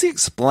when Tinsley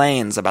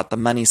explains about the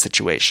money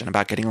situation,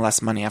 about getting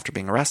less money after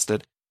being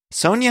arrested,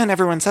 Sonia and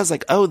everyone says,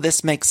 like, oh,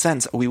 this makes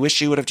sense. We wish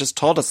you would have just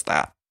told us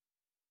that.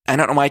 I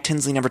don't know why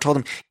Tinsley never told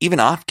him. Even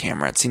off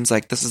camera, it seems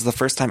like this is the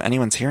first time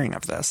anyone's hearing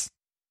of this.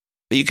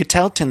 But you could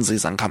tell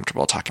Tinsley's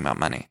uncomfortable talking about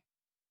money.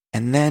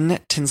 And then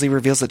Tinsley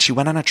reveals that she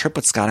went on a trip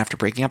with Scott after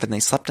breaking up and they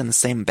slept in the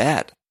same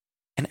bed.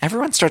 And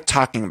everyone starts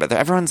talking about that.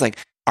 Everyone's like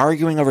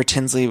arguing over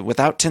Tinsley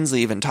without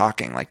Tinsley even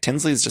talking. Like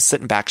Tinsley's just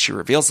sitting back. She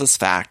reveals this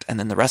fact. And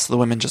then the rest of the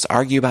women just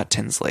argue about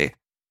Tinsley.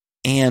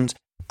 And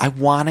I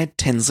wanted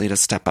Tinsley to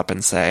step up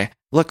and say,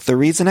 look, the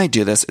reason I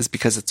do this is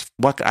because it's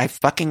what I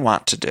fucking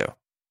want to do.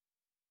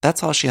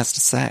 That's all she has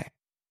to say.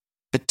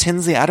 But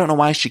Tinsley, I don't know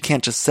why she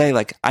can't just say,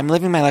 like, I'm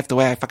living my life the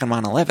way I fucking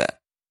want to live it.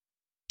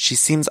 She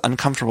seems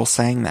uncomfortable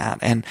saying that.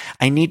 And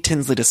I need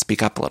Tinsley to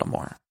speak up a little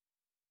more.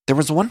 There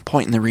was one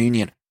point in the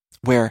reunion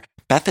where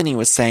Bethany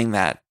was saying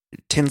that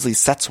Tinsley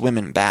sets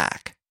women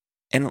back.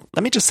 And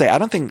let me just say, I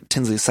don't think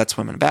Tinsley sets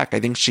women back. I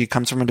think she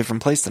comes from a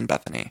different place than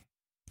Bethany.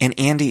 And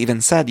Andy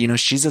even said,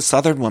 she's a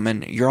Southern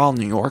woman. You're all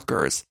New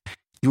Yorkers.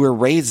 You were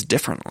raised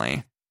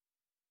differently.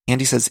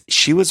 Andy says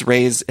she was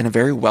raised in a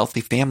very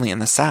wealthy family in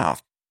the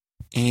South.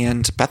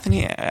 And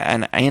Bethany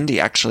and Andy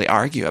actually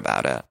argue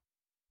about it.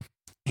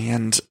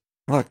 And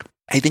look,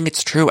 I think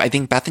it's true. I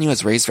think Bethany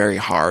was raised very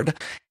hard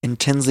and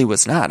Tinsley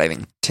was not. I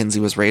think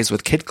Tinsley was raised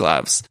with kid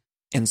gloves.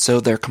 And so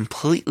they're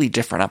completely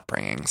different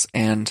upbringings.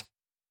 And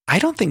I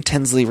don't think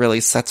Tinsley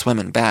really sets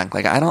women back.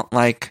 Like, I don't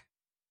like,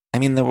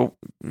 the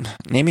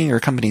naming your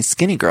company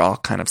Skinny Girl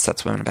kind of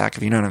sets women back,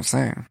 if you know what I'm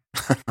saying.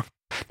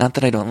 Not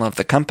that I don't love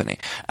the company.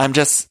 I'm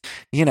just,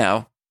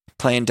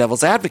 playing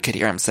devil's advocate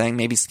here. I'm saying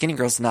maybe Skinny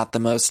Girl's not the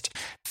most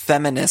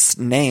feminist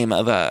name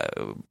of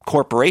a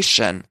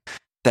corporation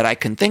that I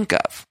can think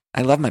of.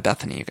 I love my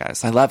Bethany, you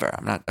guys. I love her.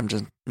 I'm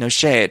just, no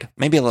shade.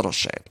 Maybe a little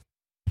shade.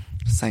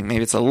 Just saying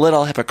maybe it's a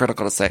little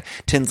hypocritical to say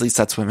Tinsley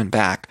sets women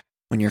back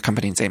when your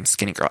company's named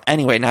Skinny Girl.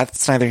 Anyway,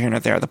 that's neither here nor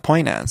there. The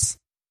point is,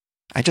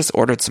 I just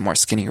ordered some more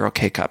Skinny Girl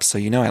K-Cups, so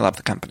I love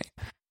the company.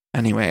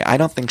 Anyway, I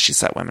don't think she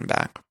set women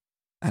back.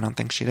 I don't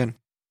think she did.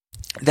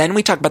 Then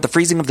we talk about the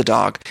freezing of the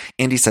dog.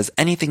 Andy says,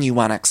 anything you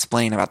want to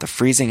explain about the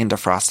freezing and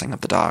defrosting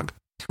of the dog,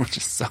 which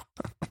is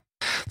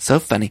so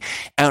funny.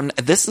 And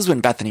this is when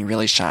Bethany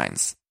really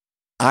shines.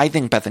 I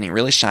think Bethany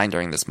really shined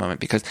during this moment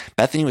because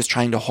Bethany was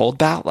trying to hold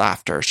back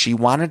laughter. She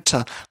wanted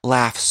to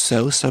laugh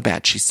so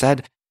bad. She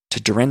said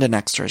to Dorinda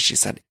next to her, she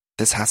said,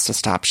 this has to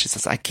stop. She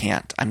says, I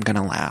can't. I'm going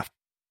to laugh.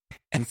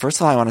 And first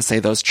of all, I want to say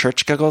those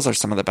church giggles are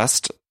some of the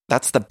best.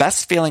 That's the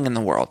best feeling in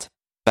the world.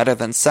 Better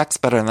than sex,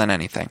 better than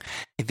anything.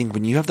 I think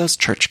when you have those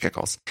church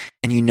giggles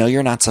and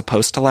you're not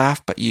supposed to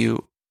laugh, but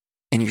you're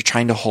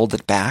trying to hold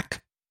it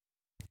back,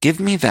 give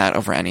me that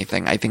over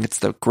anything. I think it's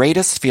the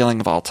greatest feeling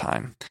of all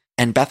time.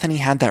 And Bethany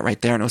had that right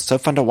there, and it was so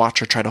fun to watch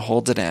her try to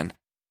hold it in.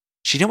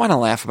 She didn't want to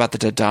laugh about the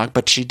dead dog,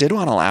 but she did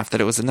want to laugh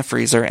that it was in the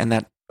freezer and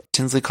that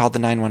Tinsley called the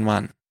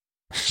 911.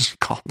 She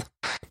called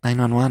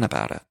 911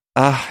 about it.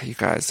 You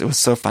guys, it was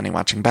so funny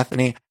watching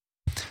Bethany.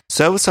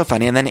 So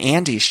funny. And then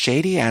Andy,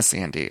 shady ass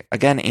Andy.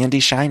 Again, Andy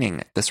shining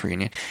at this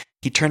reunion.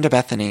 He turned to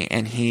Bethany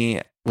and he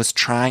was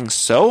trying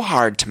so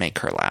hard to make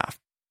her laugh.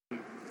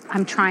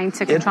 I'm trying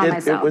to control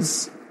myself. It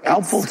was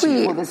helpful to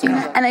you.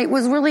 And it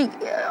was really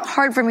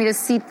hard for me to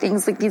see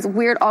things like these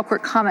weird,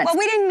 awkward comments. Well,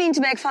 we didn't mean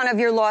to make fun of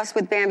your loss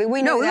with Bambi.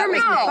 We know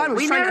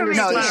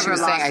that. She was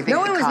saying, I think no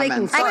one was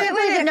making fun. I can't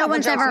believe that no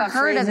one's ever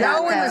heard of that.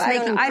 No one was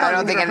making fun. I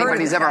don't think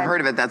anybody's ever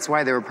heard of it. That's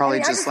why they were probably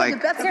just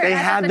like... They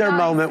had their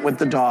moment with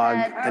the dog,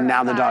 and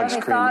now the dog's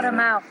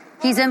screaming.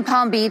 He's in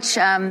Palm Beach.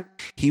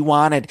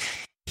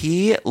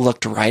 He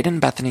looked right in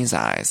Bethany's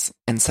eyes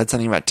and said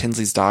something about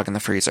Tinsley's dog in the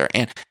freezer.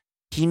 And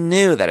he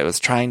knew that it was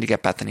trying to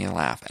get Bethany to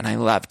laugh, and I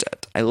loved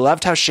it. I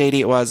loved how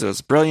shady it was. It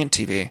was brilliant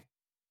TV.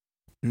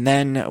 And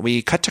then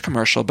we cut to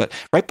commercial, but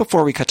right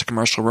before we cut to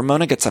commercial,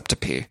 Ramona gets up to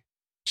pee.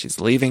 She's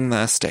leaving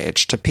the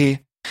stage to pee.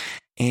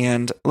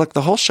 And look,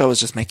 the whole show was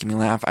just making me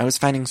laugh. I was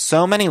finding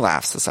so many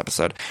laughs this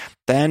episode.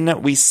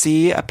 Then we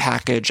see a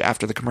package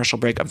after the commercial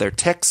break of their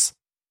tics.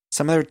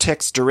 Some of their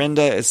tics,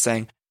 Dorinda is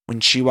saying, when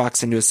she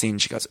walks into a scene,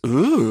 she goes,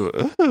 ooh,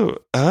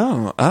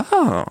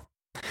 oh.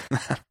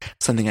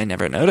 Something I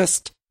never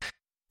noticed.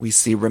 We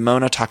see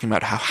Ramona talking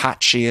about how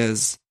hot she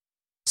is.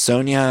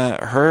 Sonia,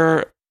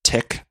 her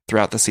tic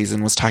throughout the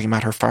season was talking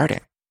about her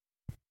farting.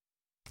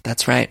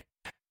 That's right.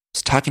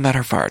 She's talking about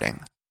her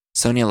farting.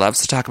 Sonia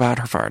loves to talk about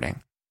her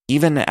farting.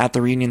 Even at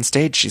the reunion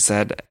stage, she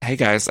said, hey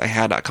guys, I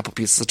had a couple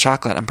pieces of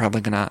chocolate. I'm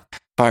probably going to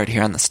fart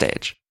here on the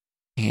stage.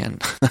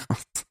 And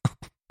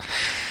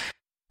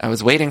I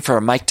was waiting for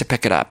a mic to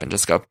pick it up and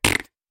just go,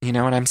 you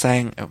know what I'm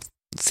saying?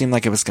 It seemed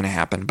like it was going to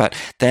happen. But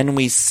then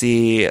we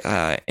see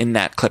in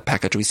that clip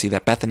package, we see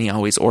that Bethany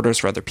always orders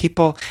for other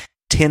people.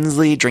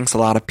 Tinsley drinks a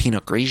lot of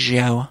Pinot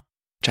Grigio,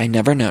 which I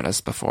never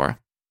noticed before.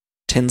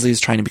 Tinsley's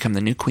trying to become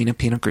the new queen of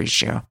Pinot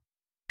Grigio.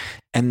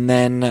 And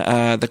then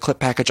the clip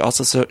package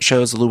also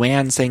shows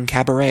Luann saying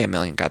cabaret a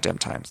million goddamn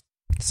times.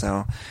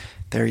 So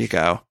there you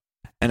go.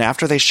 And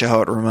after they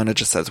show it, Ramona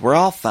just says, we're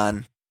all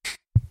fun.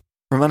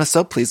 Ramona's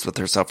so pleased with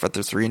herself at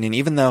this reunion,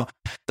 even though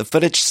the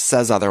footage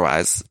says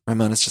otherwise.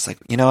 Ramona's just like,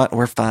 you know what?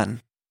 We're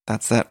fun.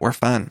 That's it. We're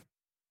fun.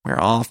 We're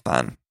all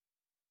fun.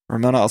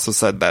 Ramona also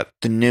said that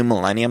the new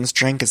Millenniums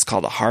drink is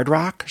called a Hard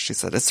Rock. She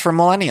said, it's for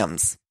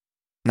millenniums,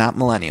 not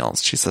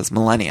millennials. She says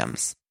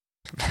millenniums.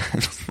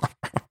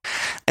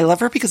 I love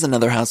her because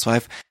another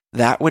housewife,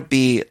 that would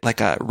be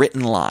like a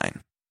written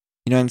line.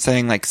 You know what I'm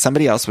saying? Like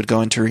somebody else would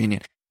go into a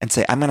reunion and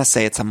say, I'm going to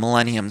say it's a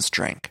Millennium's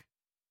drink.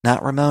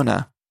 Not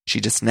Ramona. She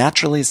just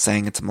naturally is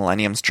saying it's a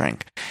Millennium's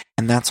drink.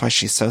 And that's why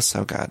she's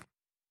so good.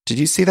 Did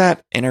you see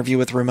that interview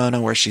with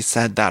Ramona where she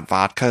said that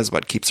vodka is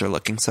what keeps her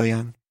looking so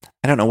young?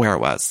 I don't know where it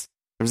was.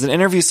 There was an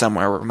interview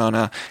somewhere where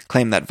Ramona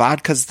claimed that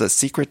vodka's the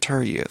secret to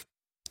her youth.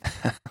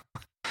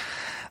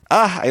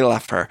 I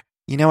love her.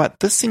 You know what?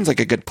 This seems like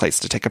a good place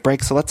to take a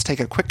break. So let's take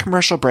a quick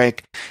commercial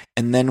break,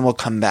 and then we'll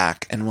come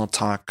back and we'll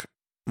talk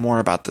more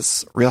about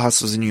this Real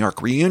Housewives of New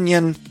York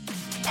reunion,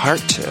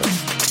 part 2.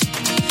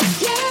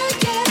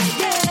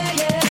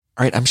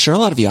 All right, I'm sure a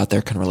lot of you out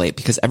there can relate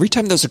because every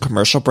time there's a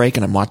commercial break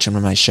and I'm watching one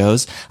of my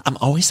shows, I'm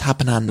always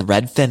hopping on the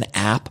Redfin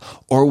app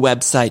or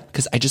website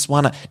because I just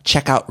want to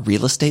check out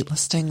real estate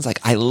listings. Like,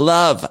 I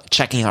love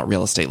checking out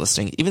real estate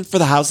listings, even for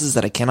the houses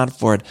that I cannot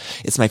afford.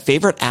 It's my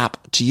favorite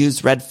app to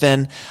use,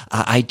 Redfin.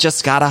 I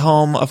just got a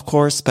home, of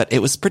course, but it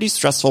was a pretty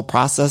stressful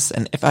process.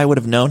 And if I would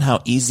have known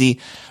how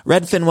easy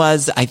Redfin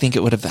was, I think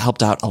it would have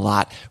helped out a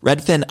lot.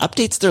 Redfin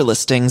updates their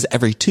listings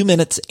every 2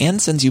 minutes and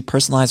sends you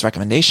personalized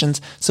recommendations.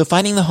 So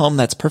finding the home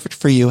that's perfect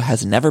for you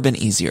has never been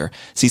easier.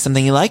 See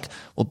something you like?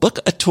 Well, book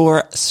a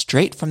tour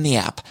straight from the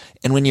app.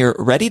 And when you're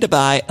ready to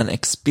buy, an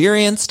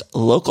experienced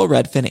local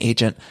Redfin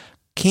agent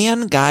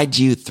can guide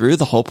you through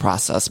the whole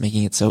process,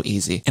 making it so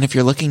easy. And if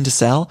you're looking to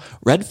sell,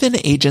 Redfin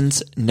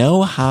agents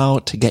know how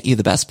to get you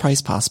the best price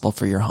possible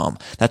for your home.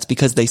 That's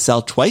because they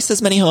sell twice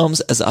as many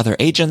homes as other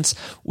agents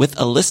with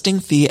a listing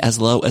fee as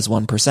low as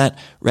 1%.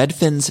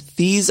 Redfin's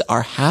fees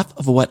are half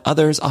of what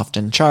others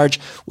often charge,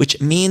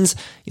 which means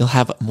you'll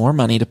have more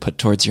money to put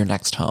towards your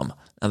next home.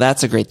 Now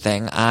that's a great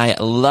thing. I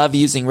love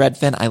using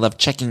Redfin. I love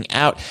checking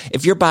out.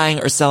 If you're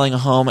buying or selling a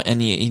home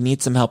and you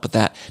need some help with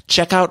that,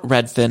 check out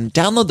Redfin.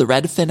 Download the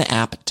Redfin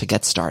app to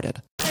get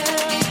started.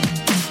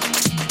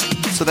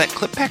 So that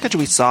clip package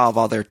we saw of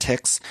all their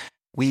tics,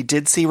 we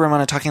did see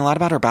Ramona talking a lot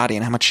about her body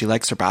and how much she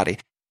likes her body.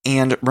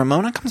 And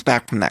Ramona comes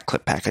back from that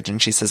clip package and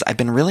she says, I've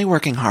been really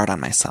working hard on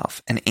myself.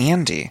 And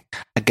Andy,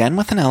 again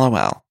with an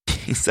LOL,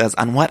 he says,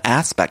 on what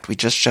aspect? We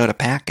just showed a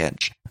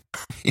package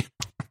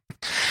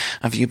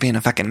of you being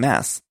a fucking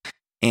mess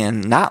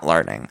and not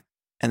learning.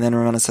 And then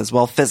Ramona says,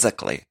 well,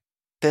 physically,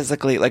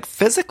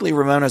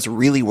 Ramona's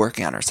really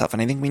working on herself.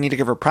 And I think we need to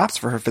give her props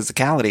for her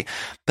physicality,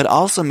 but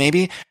also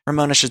maybe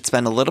Ramona should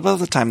spend a little bit of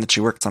the time that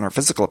she works on her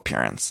physical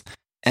appearance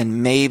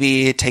and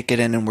maybe take it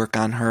in and work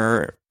on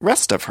her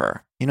rest of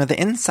her, the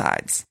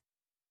insides.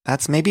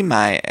 That's maybe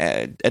my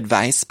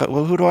advice, but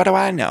what do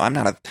I know? I'm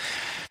not a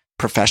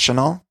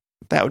professional.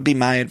 That would be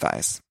my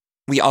advice.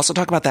 We also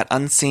talk about that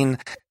unseen,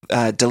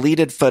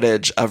 deleted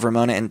footage of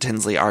Ramona and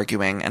Tinsley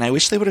arguing, and I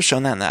wish they would have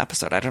shown that in the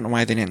episode. I don't know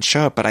why they didn't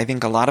show it, but I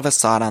think a lot of us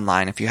saw it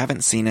online. If you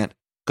haven't seen it,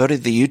 go to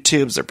the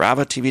YouTubes or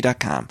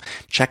BravoTV.com.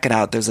 Check it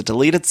out. There's a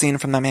deleted scene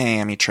from the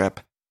Miami trip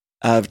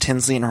of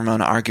Tinsley and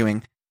Ramona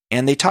arguing,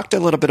 and they talked a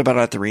little bit about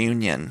it at the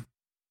reunion.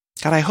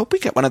 God, I hope we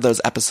get one of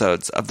those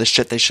episodes of the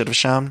shit they should have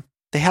shown.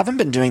 They haven't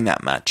been doing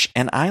that much,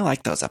 and I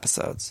like those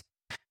episodes.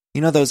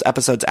 Those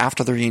episodes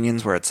after the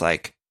reunions where it's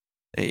like,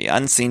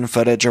 unseen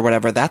footage or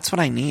whatever, that's what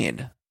I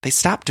need. They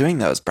stopped doing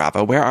those,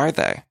 Bravo. Where are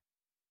they?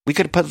 We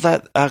could put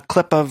that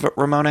clip of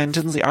Ramona and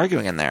Tinsley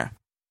arguing in there.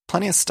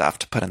 Plenty of stuff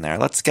to put in there.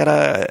 Let's get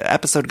a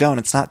episode going.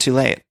 It's not too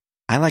late.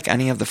 I like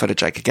any of the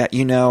footage I could get.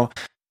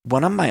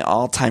 One of my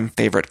all-time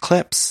favorite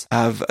clips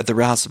of The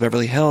Real House of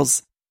Beverly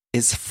Hills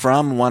is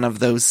from one of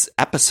those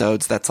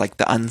episodes that's like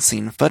the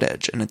unseen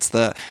footage. And it's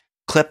the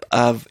clip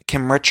of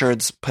Kim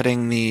Richards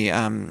putting the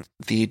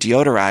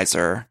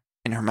deodorizer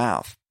in her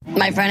mouth.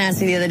 My friend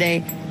asked me the other day,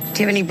 do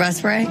you have any breath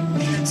spray?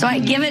 So I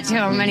give it to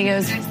him and he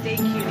goes,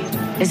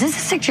 is this a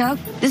sick joke?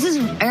 This is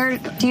air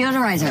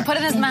deodorizer. Put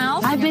it in his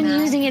mouth? I've been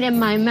using it in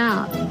my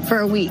mouth for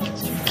a week.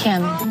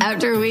 Kim.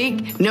 After a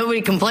week,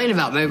 nobody complained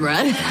about my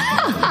breath.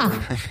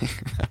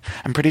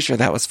 I'm pretty sure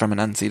that was from an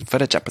unseen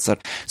footage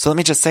episode. So let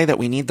me just say that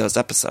we need those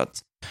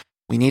episodes.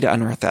 We need to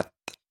unearth that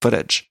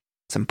footage.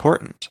 It's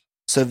important.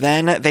 So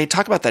then they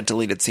talk about that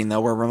deleted scene, though,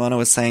 where Ramona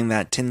was saying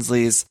that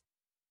Tinsley's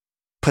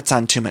puts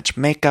on too much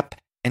makeup.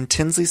 And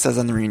Tinsley says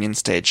on the reunion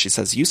stage, she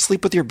says, you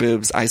sleep with your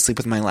boobs, I sleep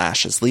with my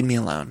lashes, leave me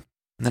alone.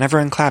 And then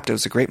everyone clapped. It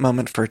was a great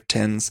moment for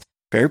Tins.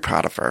 Very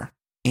proud of her.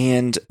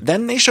 And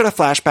then they showed a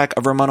flashback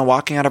of Ramona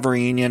walking out of a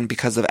reunion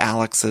because of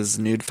Alex's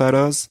nude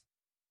photos.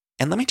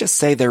 And let me just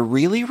say, they're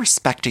really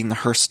respecting the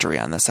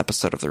herstory on this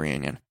episode of the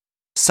reunion.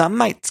 Some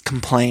might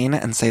complain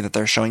and say that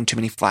they're showing too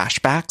many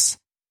flashbacks.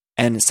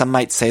 And some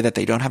might say that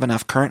they don't have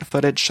enough current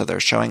footage, so they're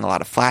showing a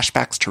lot of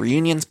flashbacks to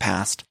reunions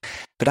past.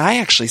 But I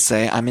actually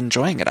say I'm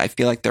enjoying it. I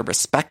feel like they're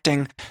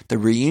respecting the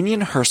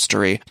reunion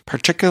herstory,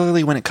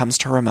 particularly when it comes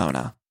to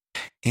Ramona.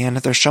 And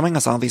they're showing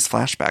us all these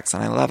flashbacks,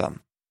 and I love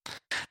them.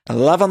 I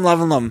love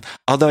them.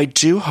 Although I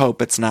do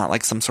hope it's not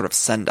like some sort of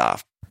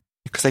send-off,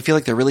 because I feel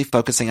like they're really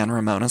focusing on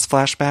Ramona's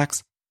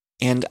flashbacks.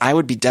 And I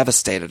would be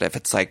devastated if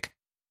it's like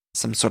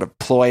some sort of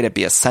ploy to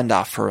be a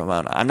send-off for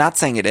Ramona. I'm not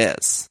saying it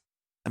is.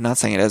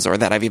 Or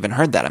that I've even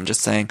heard that. I'm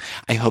just saying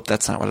I hope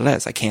that's not what it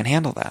is. I can't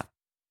handle that.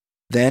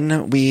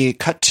 Then we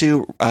cut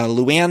to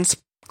Luann's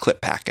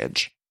clip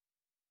package,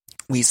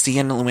 We see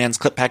in Luann's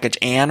clip package,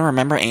 Anne.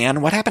 Remember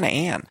Anne? What happened to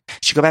Anne?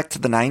 She go back to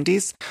the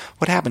 90s?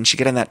 What happened? She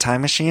get in that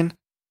time machine?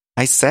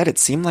 I said it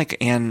seemed like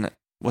Anne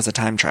was a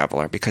time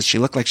traveler because she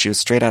looked like she was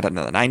straight out of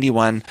the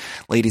 91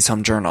 Ladies'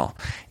 Home Journal.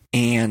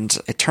 And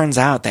it turns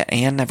out that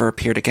Anne never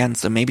appeared again,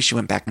 so maybe she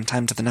went back in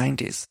time to the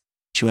 90s.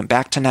 She went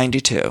back to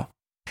 92.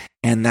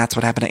 And that's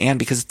what happened to Anne,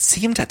 because it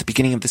seemed at the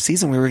beginning of the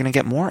season we were going to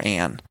get more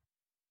Anne.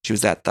 She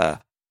was at the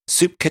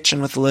soup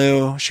kitchen with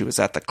Lou. She was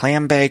at the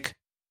clam bake.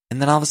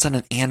 And then all of a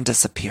sudden, Anne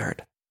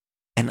disappeared.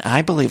 And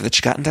I believe that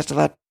she got into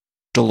that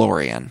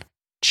DeLorean.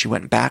 She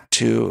went back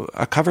to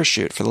a cover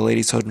shoot for the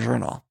Ladies' Home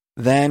Journal.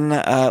 Then,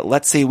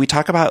 let's see, we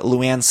talk about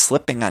Luann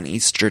slipping on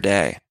Easter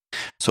Day.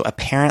 So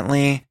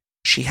apparently,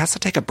 she has to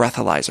take a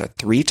breathalyzer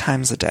 3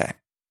 times a day.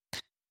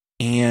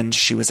 And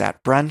she was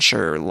at brunch,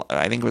 or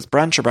I think it was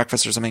brunch or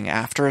breakfast or something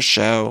after a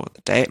show,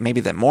 maybe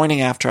the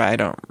morning after, I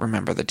don't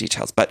remember the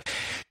details, but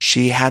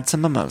she had some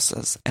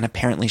mimosas, and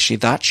apparently she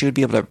thought she would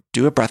be able to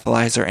do a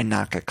breathalyzer and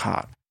not get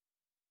caught.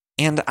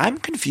 And I'm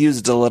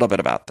confused a little bit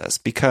about this,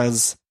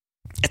 because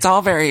it's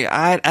all very,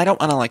 I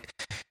don't want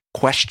to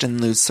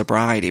question Lou's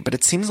sobriety, but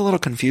it seems a little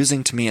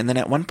confusing to me. And then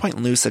at one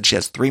point Lou said she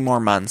has 3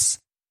 more months.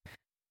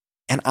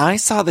 And I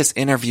saw this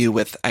interview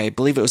with, I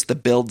believe it was the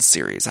Build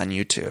series on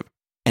YouTube.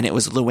 And it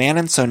was Luann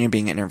and Sonia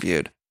being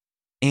interviewed.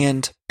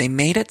 And they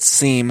made it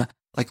seem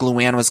like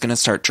Luann was going to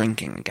start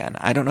drinking again.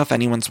 I don't know if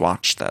anyone's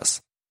watched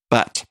this,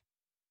 but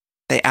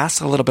they asked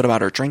a little bit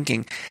about her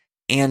drinking.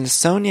 And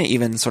Sonia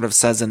even sort of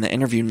says in the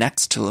interview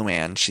next to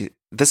Luann,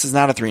 this is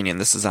not a 3-in-1,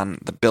 this is on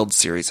the Build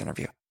series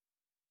interview.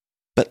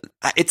 But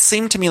it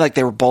seemed to me like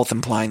they were both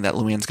implying that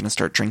Luann's going to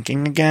start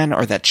drinking again,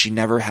 or that she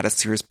never had a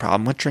serious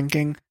problem with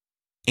drinking.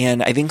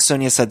 And I think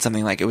Sonia said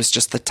something like it was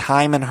just the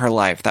time in her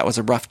life. That was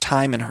a rough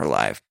time in her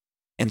life.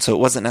 And so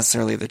it wasn't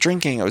necessarily the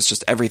drinking, it was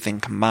just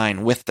everything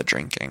combined with the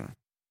drinking.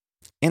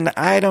 And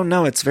I don't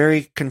know, it's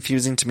very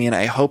confusing to me, and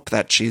I hope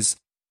that she's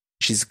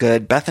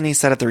good. Bethany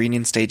said at the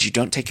reunion stage, you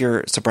don't take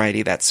your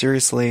sobriety that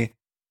seriously.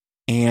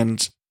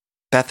 And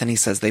Bethany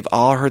says they've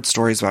all heard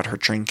stories about her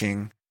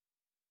drinking.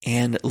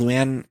 And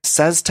Luann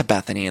says to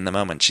Bethany in the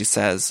moment, she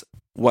says,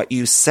 what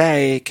you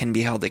say can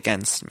be held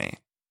against me.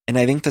 And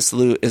I think this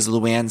is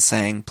Luann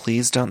saying,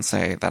 please don't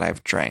say that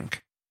I've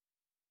drank.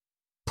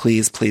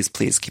 Please, please,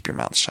 please keep your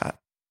mouth shut.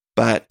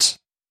 But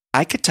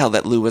I could tell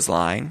that Lou was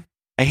lying.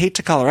 I hate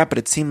to call her up, but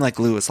it seemed like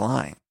Lou was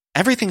lying.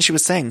 Everything she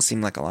was saying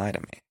seemed like a lie to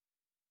me.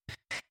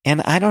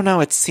 And I don't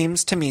know, it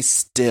seems to me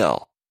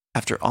still,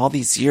 after all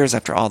these years,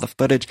 after all the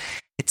footage,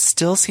 it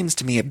still seems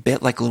to me a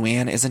bit like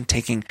Luann isn't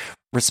taking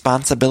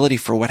responsibility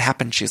for what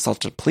happened. She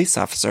assaulted a police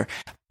officer,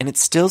 and it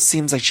still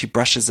seems like she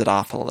brushes it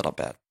off a little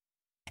bit.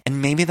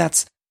 And maybe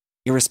that's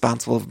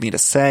irresponsible of me to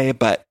say,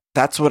 but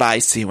that's what I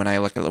see when I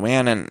look at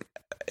Luann, and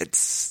it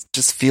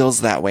just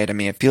feels that way to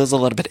me. It feels a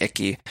little bit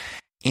icky.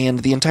 And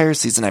the entire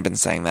season I've been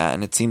saying that,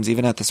 and it seems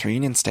even at this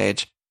reunion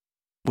stage,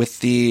 with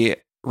the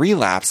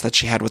relapse that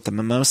she had with the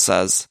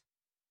mimosas,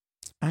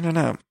 I don't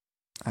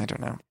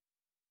know.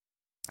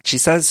 She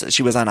says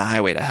she was on a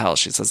highway to hell.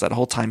 She says that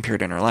whole time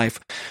period in her life,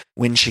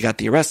 when she got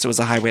the arrest, it was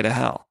a highway to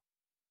hell.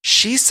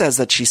 She says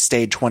that she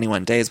stayed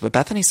 21 days, but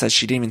Bethany says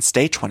she didn't even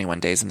stay 21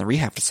 days in the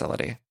rehab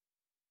facility.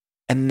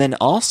 And then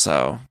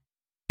also,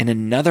 in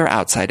another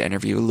outside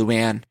interview,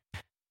 Luann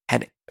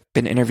had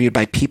been interviewed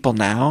by People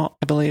Now,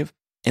 I believe,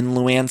 and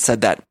Luann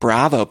said that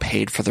Bravo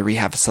paid for the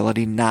rehab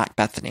facility, not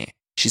Bethany.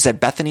 She said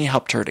Bethany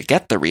helped her to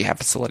get the rehab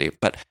facility,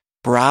 but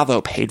Bravo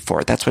paid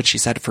for it. That's what she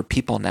said for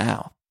People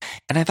Now.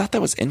 And I thought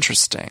that was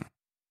interesting.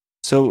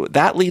 So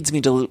that leads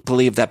me to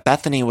believe that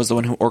Bethany was the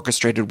one who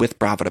orchestrated with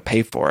Bravo to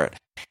pay for it.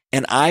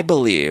 And I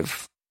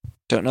believe,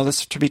 don't know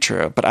this to be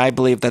true, but I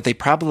believe that they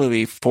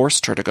probably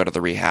forced her to go to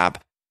the rehab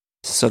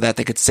so that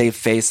they could save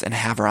face and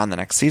have her on the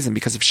next season.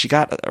 Because if she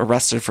got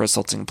arrested for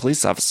assaulting a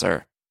police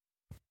officer,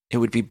 it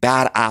would be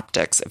bad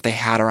optics if they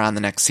had her on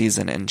the next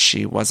season and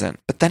she wasn't.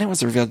 But then it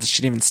was revealed that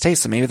she didn't even stay,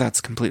 so maybe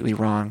that's completely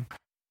wrong.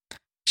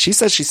 She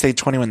says she stayed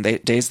 21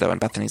 days, though, and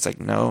Bethany's like,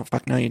 no,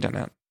 fuck no, you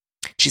didn't.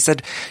 She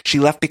said she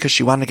left because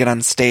she wanted to get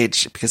on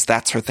stage because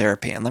that's her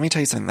therapy. And let me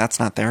tell you something, that's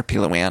not therapy,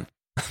 Luann.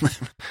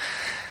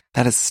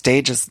 That is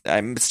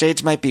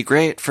stage might be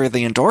great for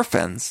the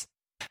endorphins,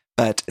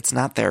 but it's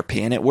not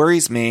therapy. And it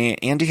worries me.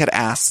 Andy had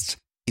asked,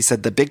 he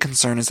said, the big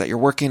concern is that you're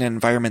working in an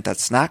environment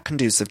that's not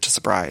conducive to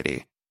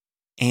sobriety.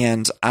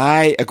 And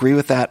I agree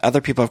with that.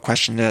 Other people have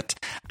questioned it.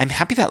 I'm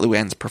happy that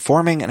Luann's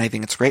performing, and I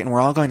think it's great, and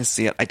we're all going to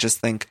see it. I just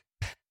think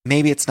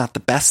maybe it's not the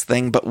best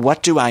thing, but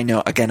what do I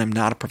know? Again, I'm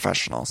not a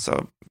professional.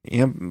 So,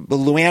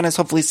 Luann is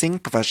hopefully seeing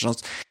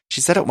professionals.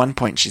 She said at one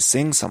point she's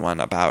seeing someone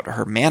about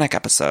her manic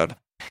episode.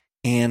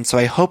 And so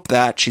I hope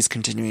that she's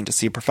continuing to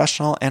see a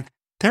professional, and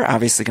they're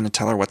obviously going to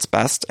tell her what's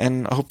best,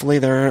 and hopefully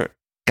they're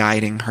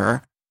guiding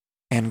her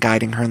in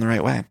the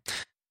right way.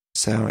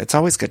 So it's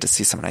always good to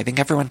see someone. I think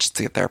everyone should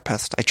see a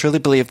therapist. I truly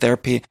believe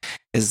therapy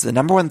is the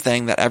number one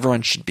thing that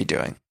everyone should be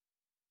doing.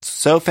 It's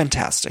so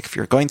fantastic. If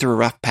you're going through a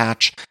rough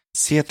patch,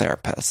 see a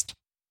therapist.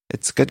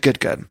 It's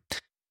good.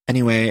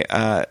 Anyway,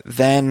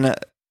 then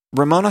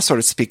Ramona sort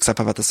of speaks up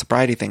about the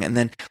sobriety thing, and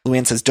then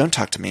Luann says, "Don't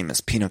talk to me,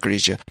 Miss Pinot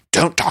Grigio.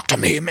 Don't talk to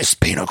me, Miss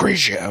Pinot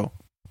Grigio."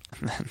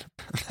 And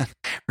then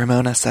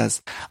Ramona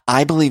says,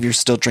 "I believe you're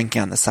still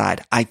drinking on the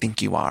side. I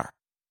think you are."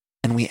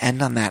 And we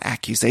end on that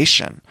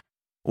accusation.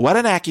 What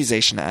an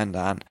accusation to end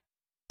on.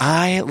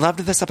 I loved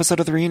this episode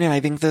of The Reunion. I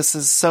think this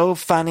is so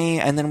funny.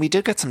 And then we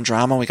did get some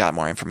drama. We got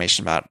more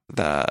information about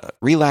the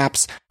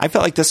relapse. I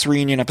felt like this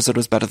reunion episode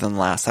was better than the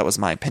last. That was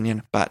my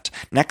opinion. But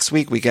next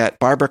week we get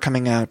Barbara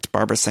coming out.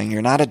 Barbara saying,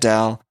 "You're not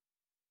Adele."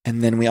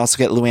 And then we also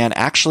get Luann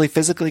actually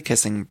physically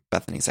kissing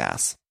Bethany's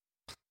ass.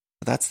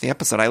 That's the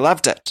episode. I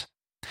loved it.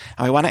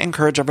 And I want to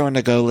encourage everyone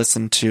to go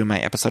listen to my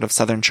episode of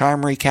Southern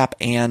Charm recap,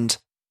 and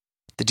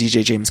the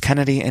DJ James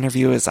Kennedy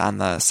interview is on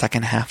the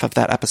second half of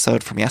that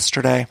episode from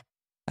yesterday.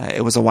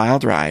 It was a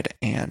wild ride,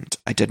 and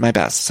I did my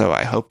best, so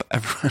I hope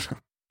everyone...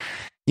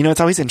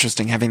 it's always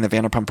interesting having the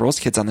Vanderpump Rules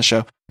kids on the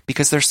show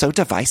because they're so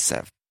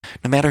divisive.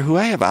 No matter who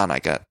I have on, I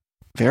get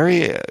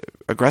very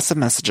aggressive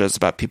messages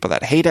about people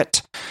that hate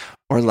it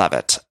or love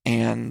it,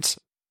 and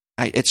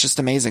it's just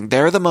amazing.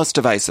 They're the most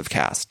divisive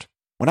cast.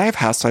 When I have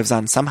housewives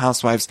on, some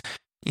housewives,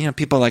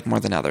 people like more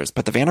than others,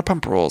 but the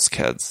Vanderpump Rules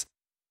kids,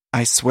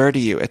 I swear to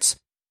you, it's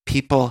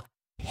people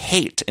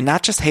hate, and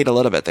not just hate a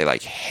little bit, they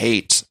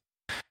hate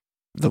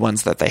the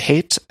ones that they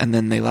hate, and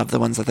then they love the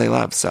ones that they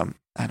love. So,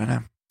 I don't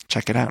know.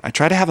 Check it out. I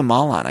try to have them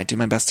all on. I do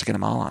my best to get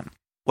them all on.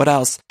 What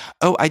else?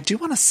 Oh, I do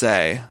want to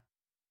say,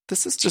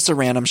 this is just a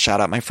random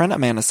shout out. My friend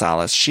Amanda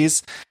Salas,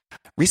 she's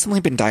recently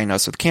been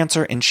diagnosed with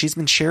cancer, and she's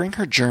been sharing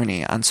her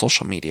journey on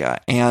social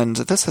media. And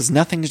this has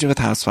nothing to do with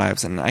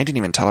Housewives, and I didn't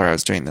even tell her I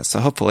was doing this.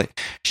 So hopefully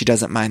she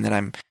doesn't mind that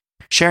I'm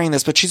sharing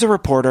this. But she's a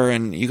reporter,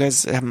 and you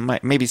guys have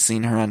maybe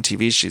seen her on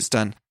TV. She's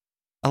done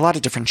a lot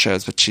of different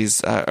shows, but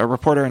she's a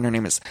reporter, and her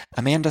name is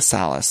Amanda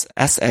Salas,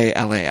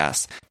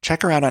 Salas.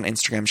 Check her out on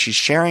Instagram. She's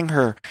sharing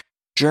her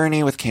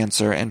journey with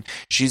cancer, and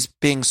she's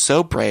being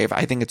so brave.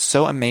 I think it's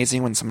so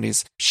amazing when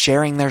somebody's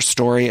sharing their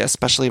story,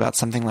 especially about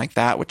something like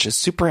that, which is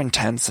super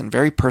intense and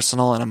very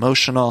personal and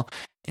emotional.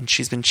 And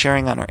she's been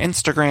sharing on her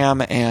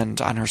Instagram and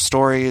on her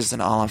stories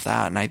and all of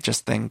that. And I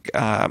just think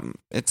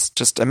it's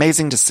just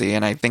amazing to see.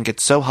 And I think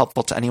it's so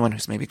helpful to anyone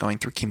who's maybe going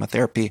through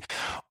chemotherapy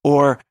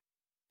or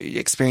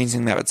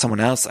experiencing that with someone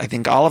else. I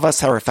think all of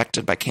us are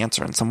affected by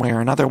cancer in some way or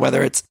another,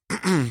 whether it's,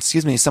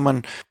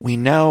 someone we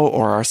know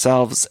or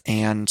ourselves.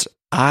 And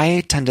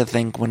I tend to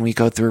think when we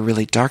go through a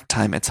really dark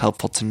time, it's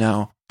helpful to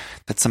know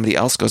that somebody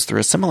else goes through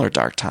a similar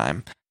dark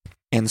time.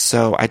 And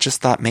so I just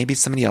thought maybe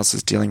somebody else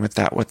is dealing with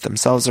that with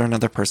themselves or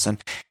another person.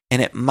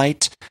 And it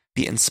might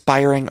be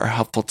inspiring or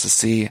helpful to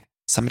see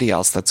somebody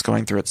else that's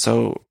going through it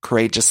so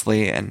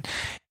courageously. And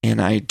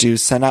I do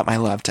send out my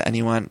love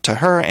to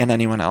her and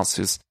anyone else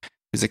who's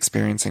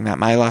experiencing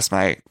that. I lost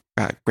my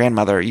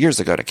grandmother years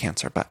ago to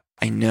cancer, but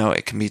I know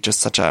it can be just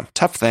such a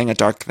tough thing, a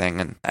dark thing,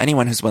 and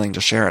anyone who's willing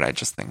to share it, I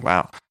just think,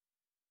 wow,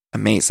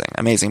 amazing.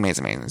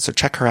 So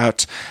check her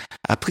out.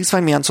 Please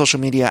find me on social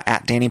media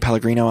at Danny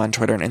Pellegrino on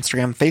Twitter and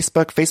Instagram,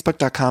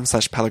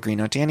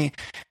 facebook.com/PellegrinoDanny.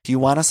 If you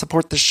want to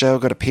support the show,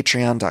 go to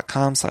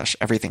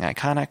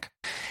patreon.com/everythingiconic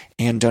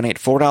and donate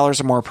 $4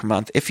 or more per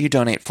month. If you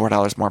donate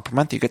 $4 more per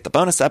month, you get the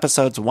bonus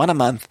episodes, one a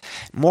month.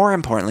 More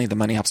importantly, the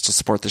money helps to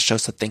support the show.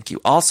 So thank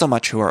you all so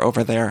much who are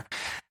over there.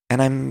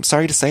 And I'm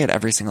sorry to say it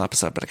every single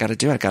episode, but I got to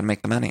do it. I got to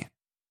make the money.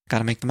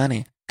 Got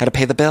to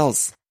pay the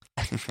bills.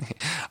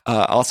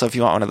 Also, if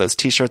you want one of those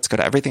t-shirts, go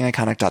to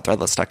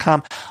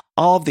everythingiconic.threadless.com.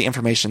 All of the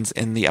information's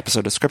in the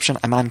episode description.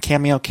 I'm on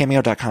Cameo,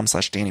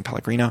 cameo.com/Danny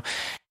Pellegrino.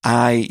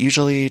 I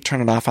usually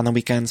turn it off on the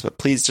weekends, but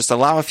please just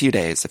allow a few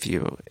days if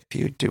you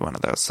do one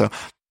of those. So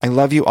I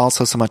love you all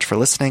so much for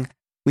listening.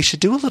 We should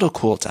do a little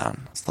cool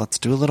down. So let's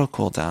do a little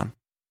cool down.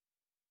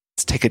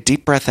 Let's take a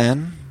deep breath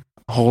in,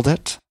 hold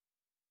it,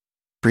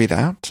 breathe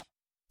out.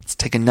 Let's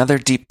take another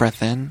deep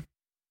breath in,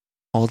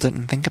 hold it,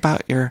 and think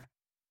about a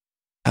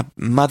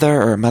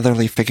mother or a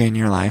motherly figure in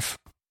your life.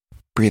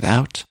 Breathe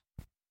out.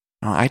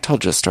 Oh, I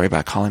told you a story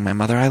about calling my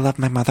mother. I love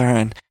my mother,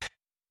 and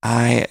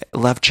I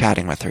love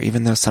chatting with her,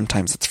 even though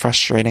sometimes it's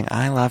frustrating.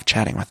 I love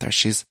chatting with her.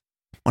 She's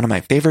one of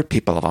my favorite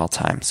people of all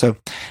time. So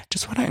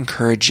just want to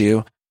encourage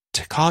you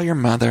to call your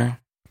mother,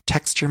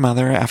 text your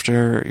mother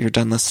after you're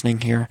done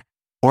listening here,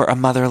 or a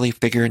motherly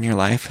figure in your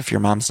life. If your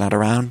mom's not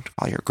around,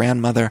 call your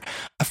grandmother,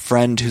 a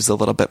friend who's a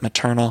little bit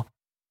maternal.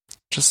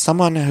 Just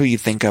someone who you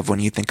think of when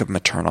you think of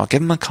maternal.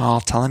 Give them a call.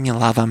 Tell them you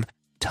love them.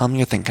 Tell them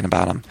you're thinking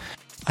about them.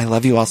 I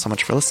love you all so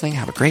much for listening.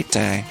 Have a great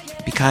day.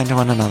 Be kind to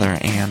one another,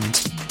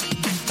 and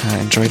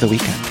enjoy the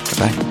weekend.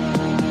 Goodbye.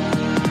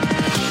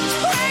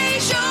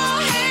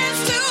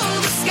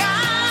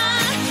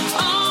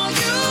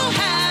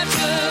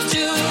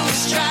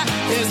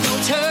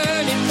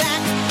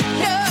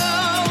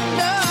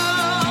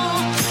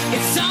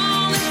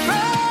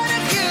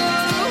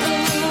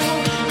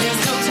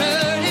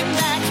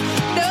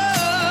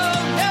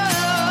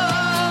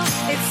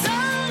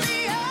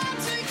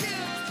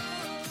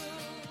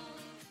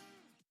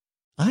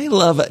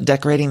 love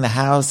decorating the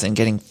house and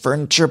getting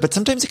furniture, but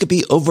sometimes it could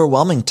be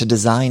overwhelming to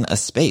design a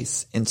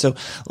space. And so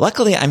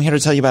luckily, I'm here to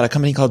tell you about a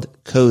company called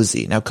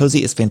Cozy. Now,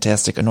 Cozy is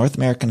fantastic, a North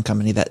American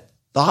company that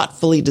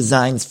thoughtfully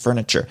designs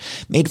furniture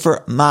made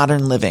for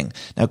modern living.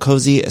 Now,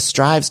 Cozy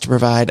strives to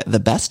provide the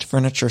best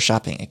furniture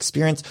shopping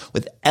experience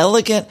with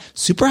elegant,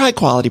 super high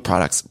quality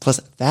products,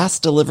 plus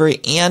fast delivery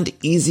and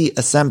easy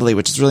assembly,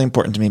 which is really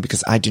important to me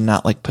because I do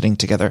not like putting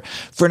together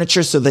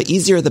furniture. So the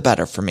easier, the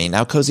better for me.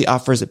 Now, Cozy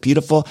offers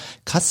beautiful,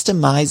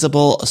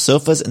 customizable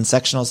sofas and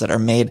sectionals that are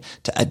made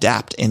to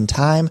adapt in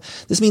time.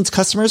 This means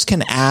customers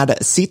can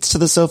add seats to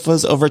the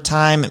sofas over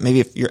time. Maybe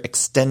if you're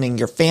extending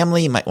your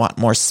family, you might want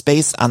more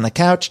space on the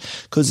couch.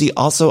 Cozy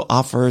also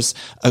offers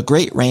a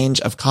great range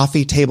of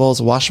coffee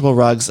tables, washable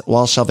rugs,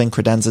 wall shelving,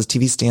 credenzas,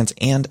 TV stands,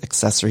 and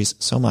accessories.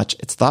 So much.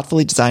 It's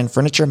thoughtfully designed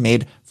furniture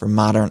made for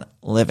modern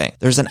living.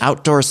 There's an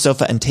outdoor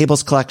sofa and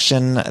tables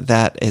collection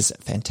that is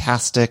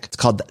fantastic. It's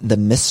called the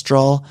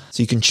Mistral.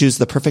 So you can choose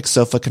the perfect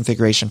sofa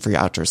configuration for your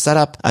outdoor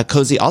setup.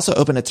 Cozy also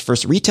opened its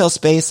first retail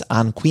space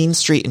on Queen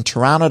Street in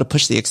Toronto to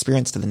push the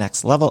experience to the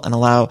next level and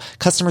allow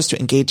customers to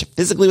engage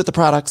physically with the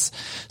products.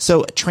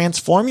 So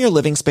transform your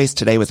living space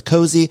today with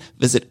Cozy.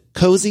 Visit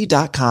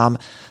Cozy.com,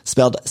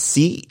 spelled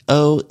COZEY,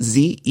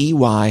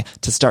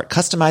 to start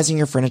customizing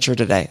your furniture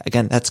today.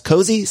 Again, that's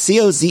Cozy,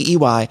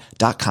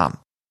 COZEY.com.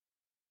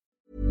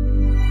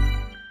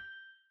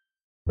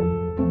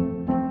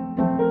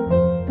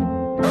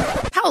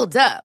 Hold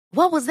up.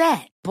 What was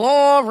that?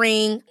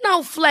 Boring.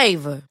 No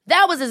flavor.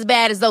 That was as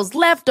bad as those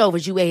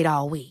leftovers you ate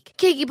all week.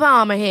 Keke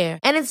Palmer here.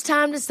 And it's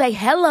time to say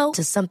hello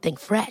to something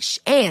fresh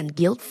and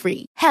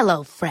guilt-free.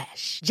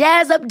 HelloFresh.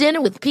 Jazz up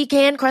dinner with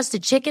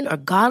pecan-crusted chicken or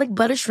garlic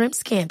butter shrimp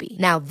scampi.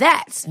 Now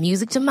that's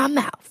music to my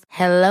mouth.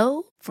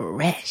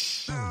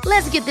 HelloFresh.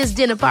 Let's get this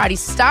dinner party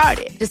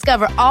started.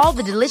 Discover all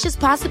the delicious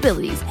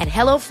possibilities at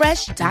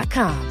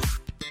HelloFresh.com.